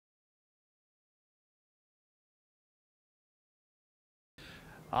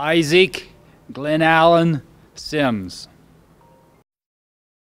 Isaac Glenn Allen Sims.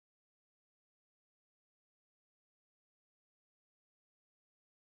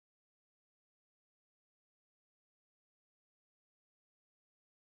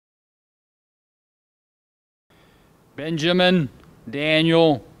 Benjamin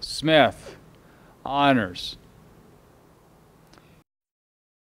Daniel Smith, honors.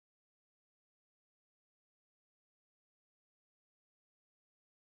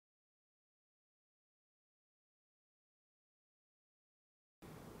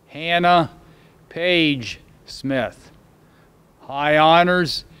 Hannah Page Smith, High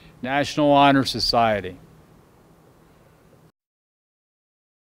Honors, National Honor Society.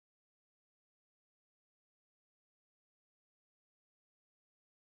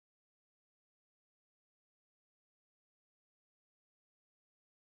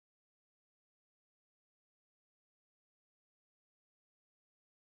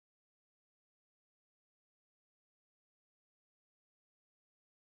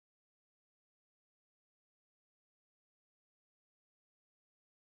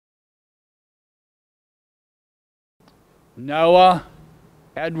 Noah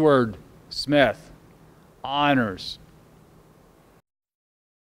Edward Smith, honors.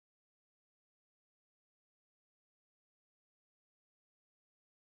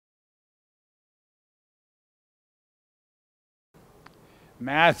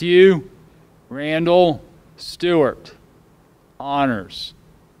 Matthew Randall Stewart, honors.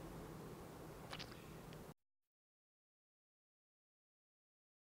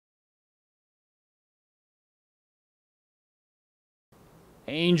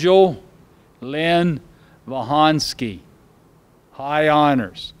 Angel Lynn Vahansky, High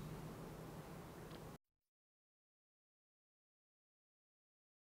Honors.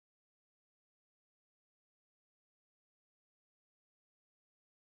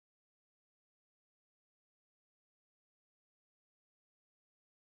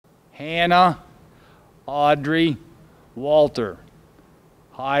 Hannah Audrey Walter,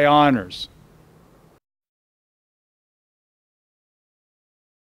 High Honors.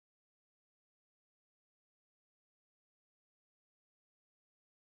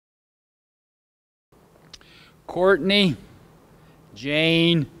 Courtney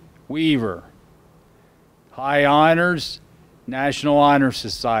Jane Weaver, High Honors, National Honor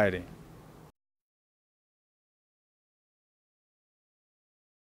Society.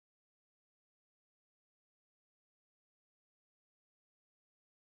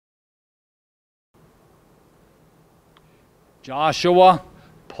 Joshua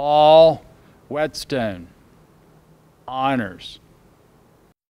Paul Whetstone, honors.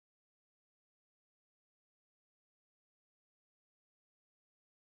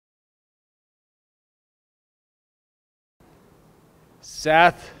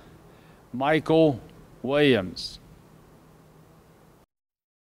 Seth Michael Williams.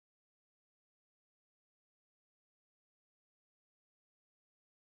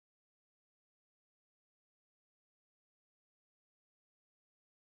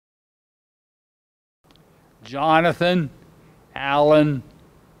 Jonathan Allen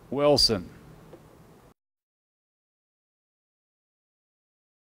Wilson.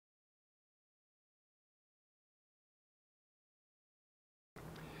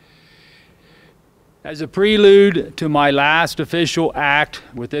 As a prelude to my last official act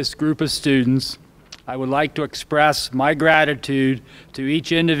with this group of students, I would like to express my gratitude to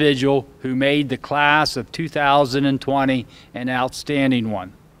each individual who made the class of 2020 an outstanding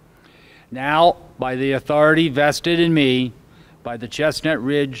one. Now, by the authority vested in me by the Chestnut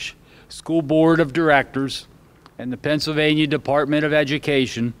Ridge School Board of Directors and the Pennsylvania Department of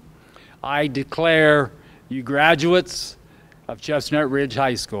Education, I declare you graduates of Chestnut Ridge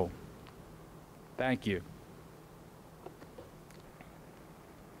High School. Thank you.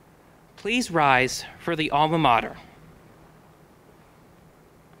 Please rise for the alma mater.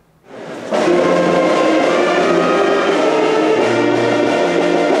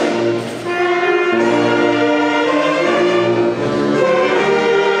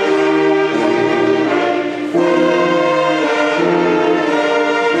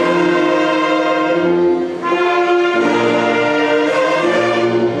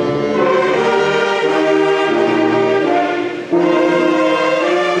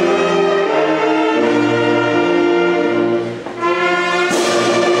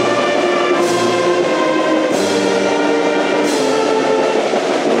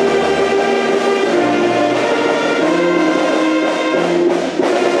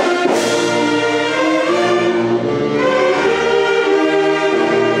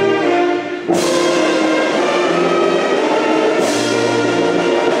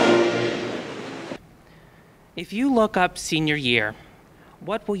 If you look up senior year,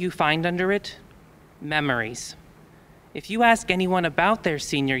 what will you find under it? Memories. If you ask anyone about their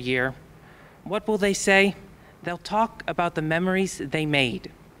senior year, what will they say? They'll talk about the memories they made.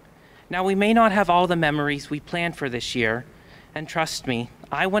 Now, we may not have all the memories we planned for this year, and trust me,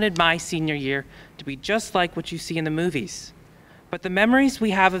 I wanted my senior year to be just like what you see in the movies. But the memories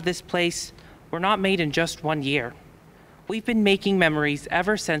we have of this place were not made in just 1 year. We've been making memories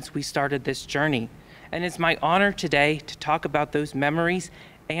ever since we started this journey, and it's my honor today to talk about those memories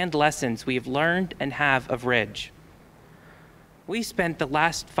and lessons we have learned and have of Ridge. We spent the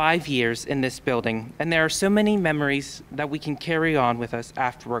last 5 years in this building, and there are so many memories that we can carry on with us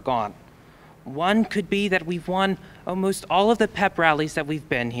after we're gone. One could be that we've won almost all of the pep rallies that we've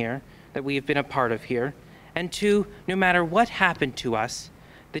been here, that we have been a part of here. And two, no matter what happened to us,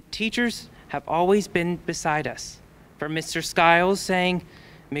 the teachers have always been beside us. From Mr. Skiles saying,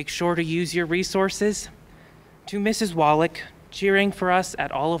 "Make sure to use your resources," to Mrs. Wallach cheering for us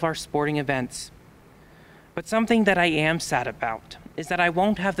at all of our sporting events. But something that I am sad about is that I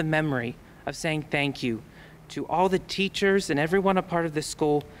won't have the memory of saying thank you to all the teachers and everyone a part of this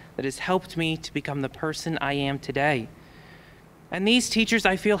school that has helped me to become the person I am today. And these teachers,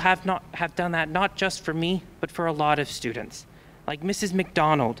 I feel, have done that not just for me, but for a lot of students, like Mrs.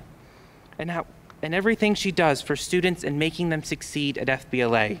 McDonald, and everything she does for students and making them succeed at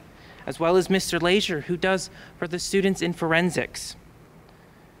FBLA, as well as Mr. Leisure, who does for the students in forensics.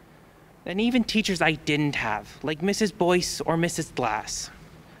 And even teachers I didn't have, like Mrs. Boyce or Mrs. Glass.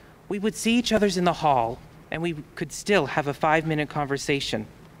 We would see each other in the hall, and we could still have a 5-minute conversation.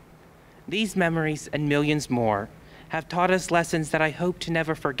 These memories and millions more have taught us lessons that I hope to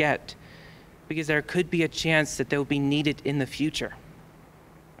never forget, because there could be a chance that they will be needed in the future.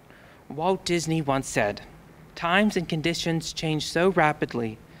 Walt Disney once said, "Times and conditions change so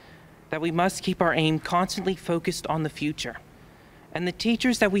rapidly that we must keep our aim constantly focused on the future." And the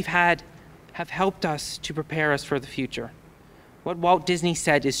teachers that we've had have helped us to prepare us for the future. What Walt Disney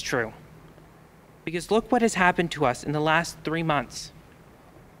said is true. Because look what has happened to us in the last 3 months.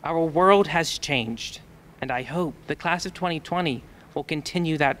 Our world has changed, and I hope the class of 2020 will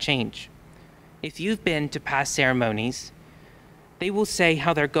continue that change. If you've been to past ceremonies, they will say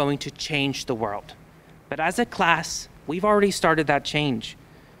how they're going to change the world. But as a class, we've already started that change.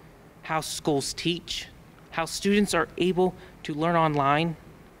 How schools teach, how students are able to learn online,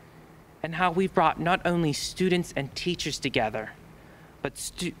 and how we've brought not only students and teachers together,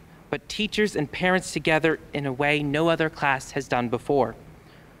 but teachers and parents together in a way no other class has done before.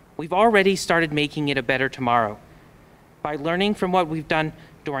 We've already started making it a better tomorrow by learning from what we've done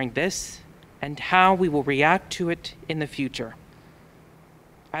during this and how we will react to it in the future.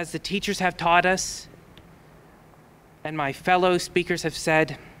 As the teachers have taught us, and my fellow speakers have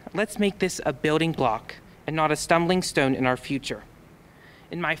said, let's make this a building block and not a stumbling stone in our future.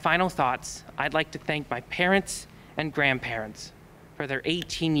 In my final thoughts, I'd like to thank my parents and grandparents for their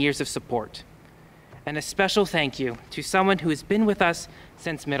 18 years of support. And a special thank you to someone who has been with us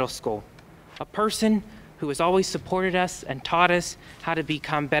since middle school, a person who has always supported us and taught us how to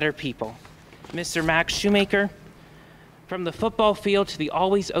become better people. Mr. Max Shoemaker, from the football field to the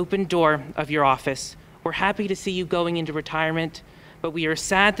always open door of your office, we're happy to see you going into retirement, but we are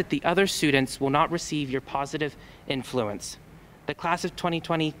sad that the other students will not receive your positive influence. The class of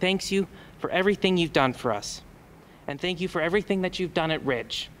 2020 thanks you for everything you've done for us, and thank you for everything that you've done at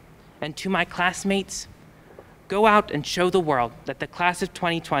Ridge. And to my classmates, go out and show the world that the class of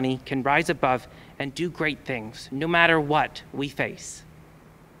 2020 can rise above and do great things, no matter what we face.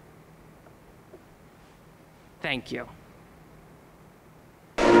 Thank you.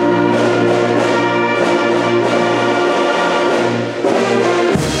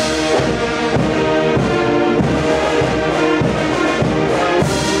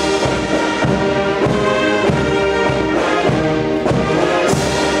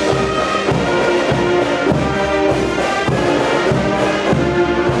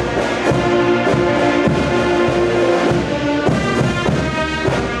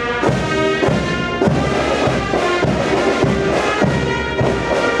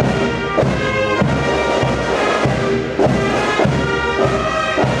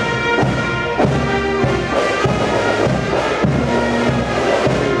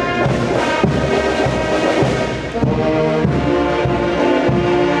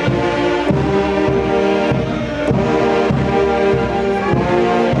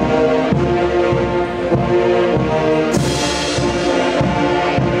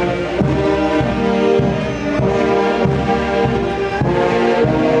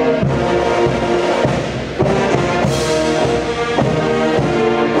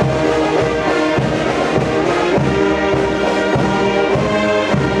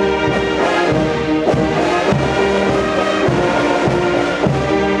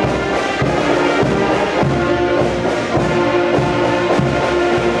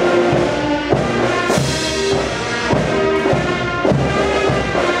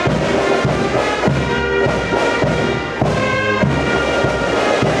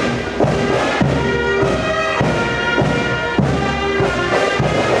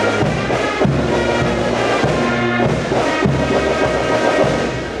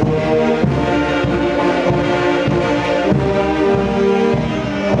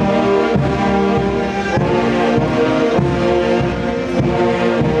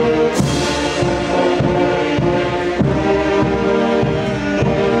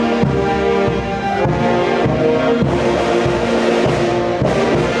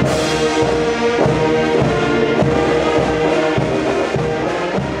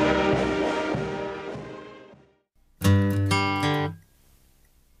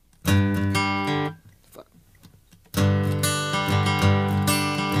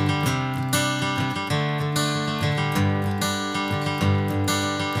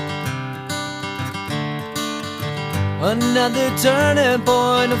 Another turning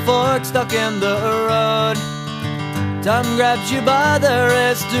point, a fork stuck in the road. Time grabs you by the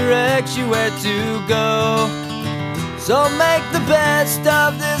wrist, directs you where to go. So make the best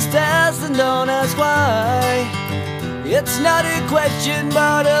of this test and don't ask why. It's not a question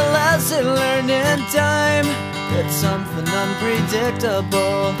but a lesson learned in time. It's something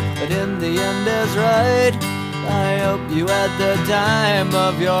unpredictable, but in the end is right. I hope you had the time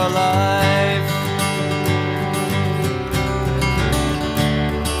of your life.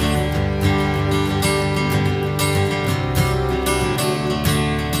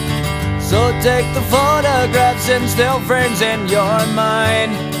 So take the photographs and still frames in your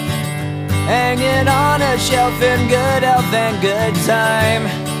mind, hanging on a shelf in good health and good time.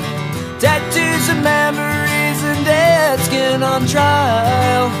 Tattoos of memories and dead skin on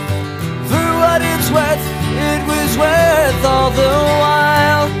trial. For what it's worth, it was worth all the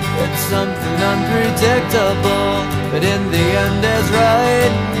while. It's something unpredictable, but in the end is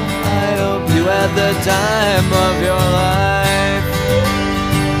right. I hope you had the time of your life.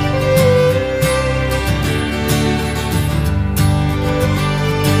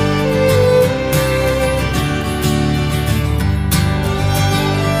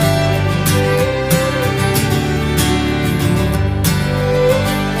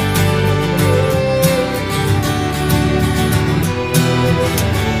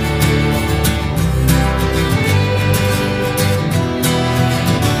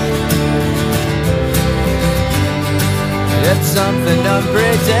 It's something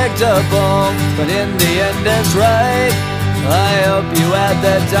unpredictable, but in the end it's right. I hope you had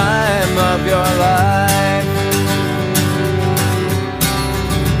the time of your life.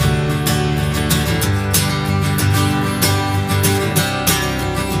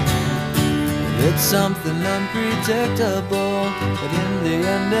 It's something unpredictable, but in the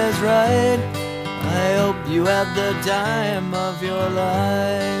end is right. I hope you had the time of your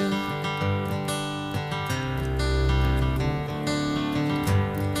life.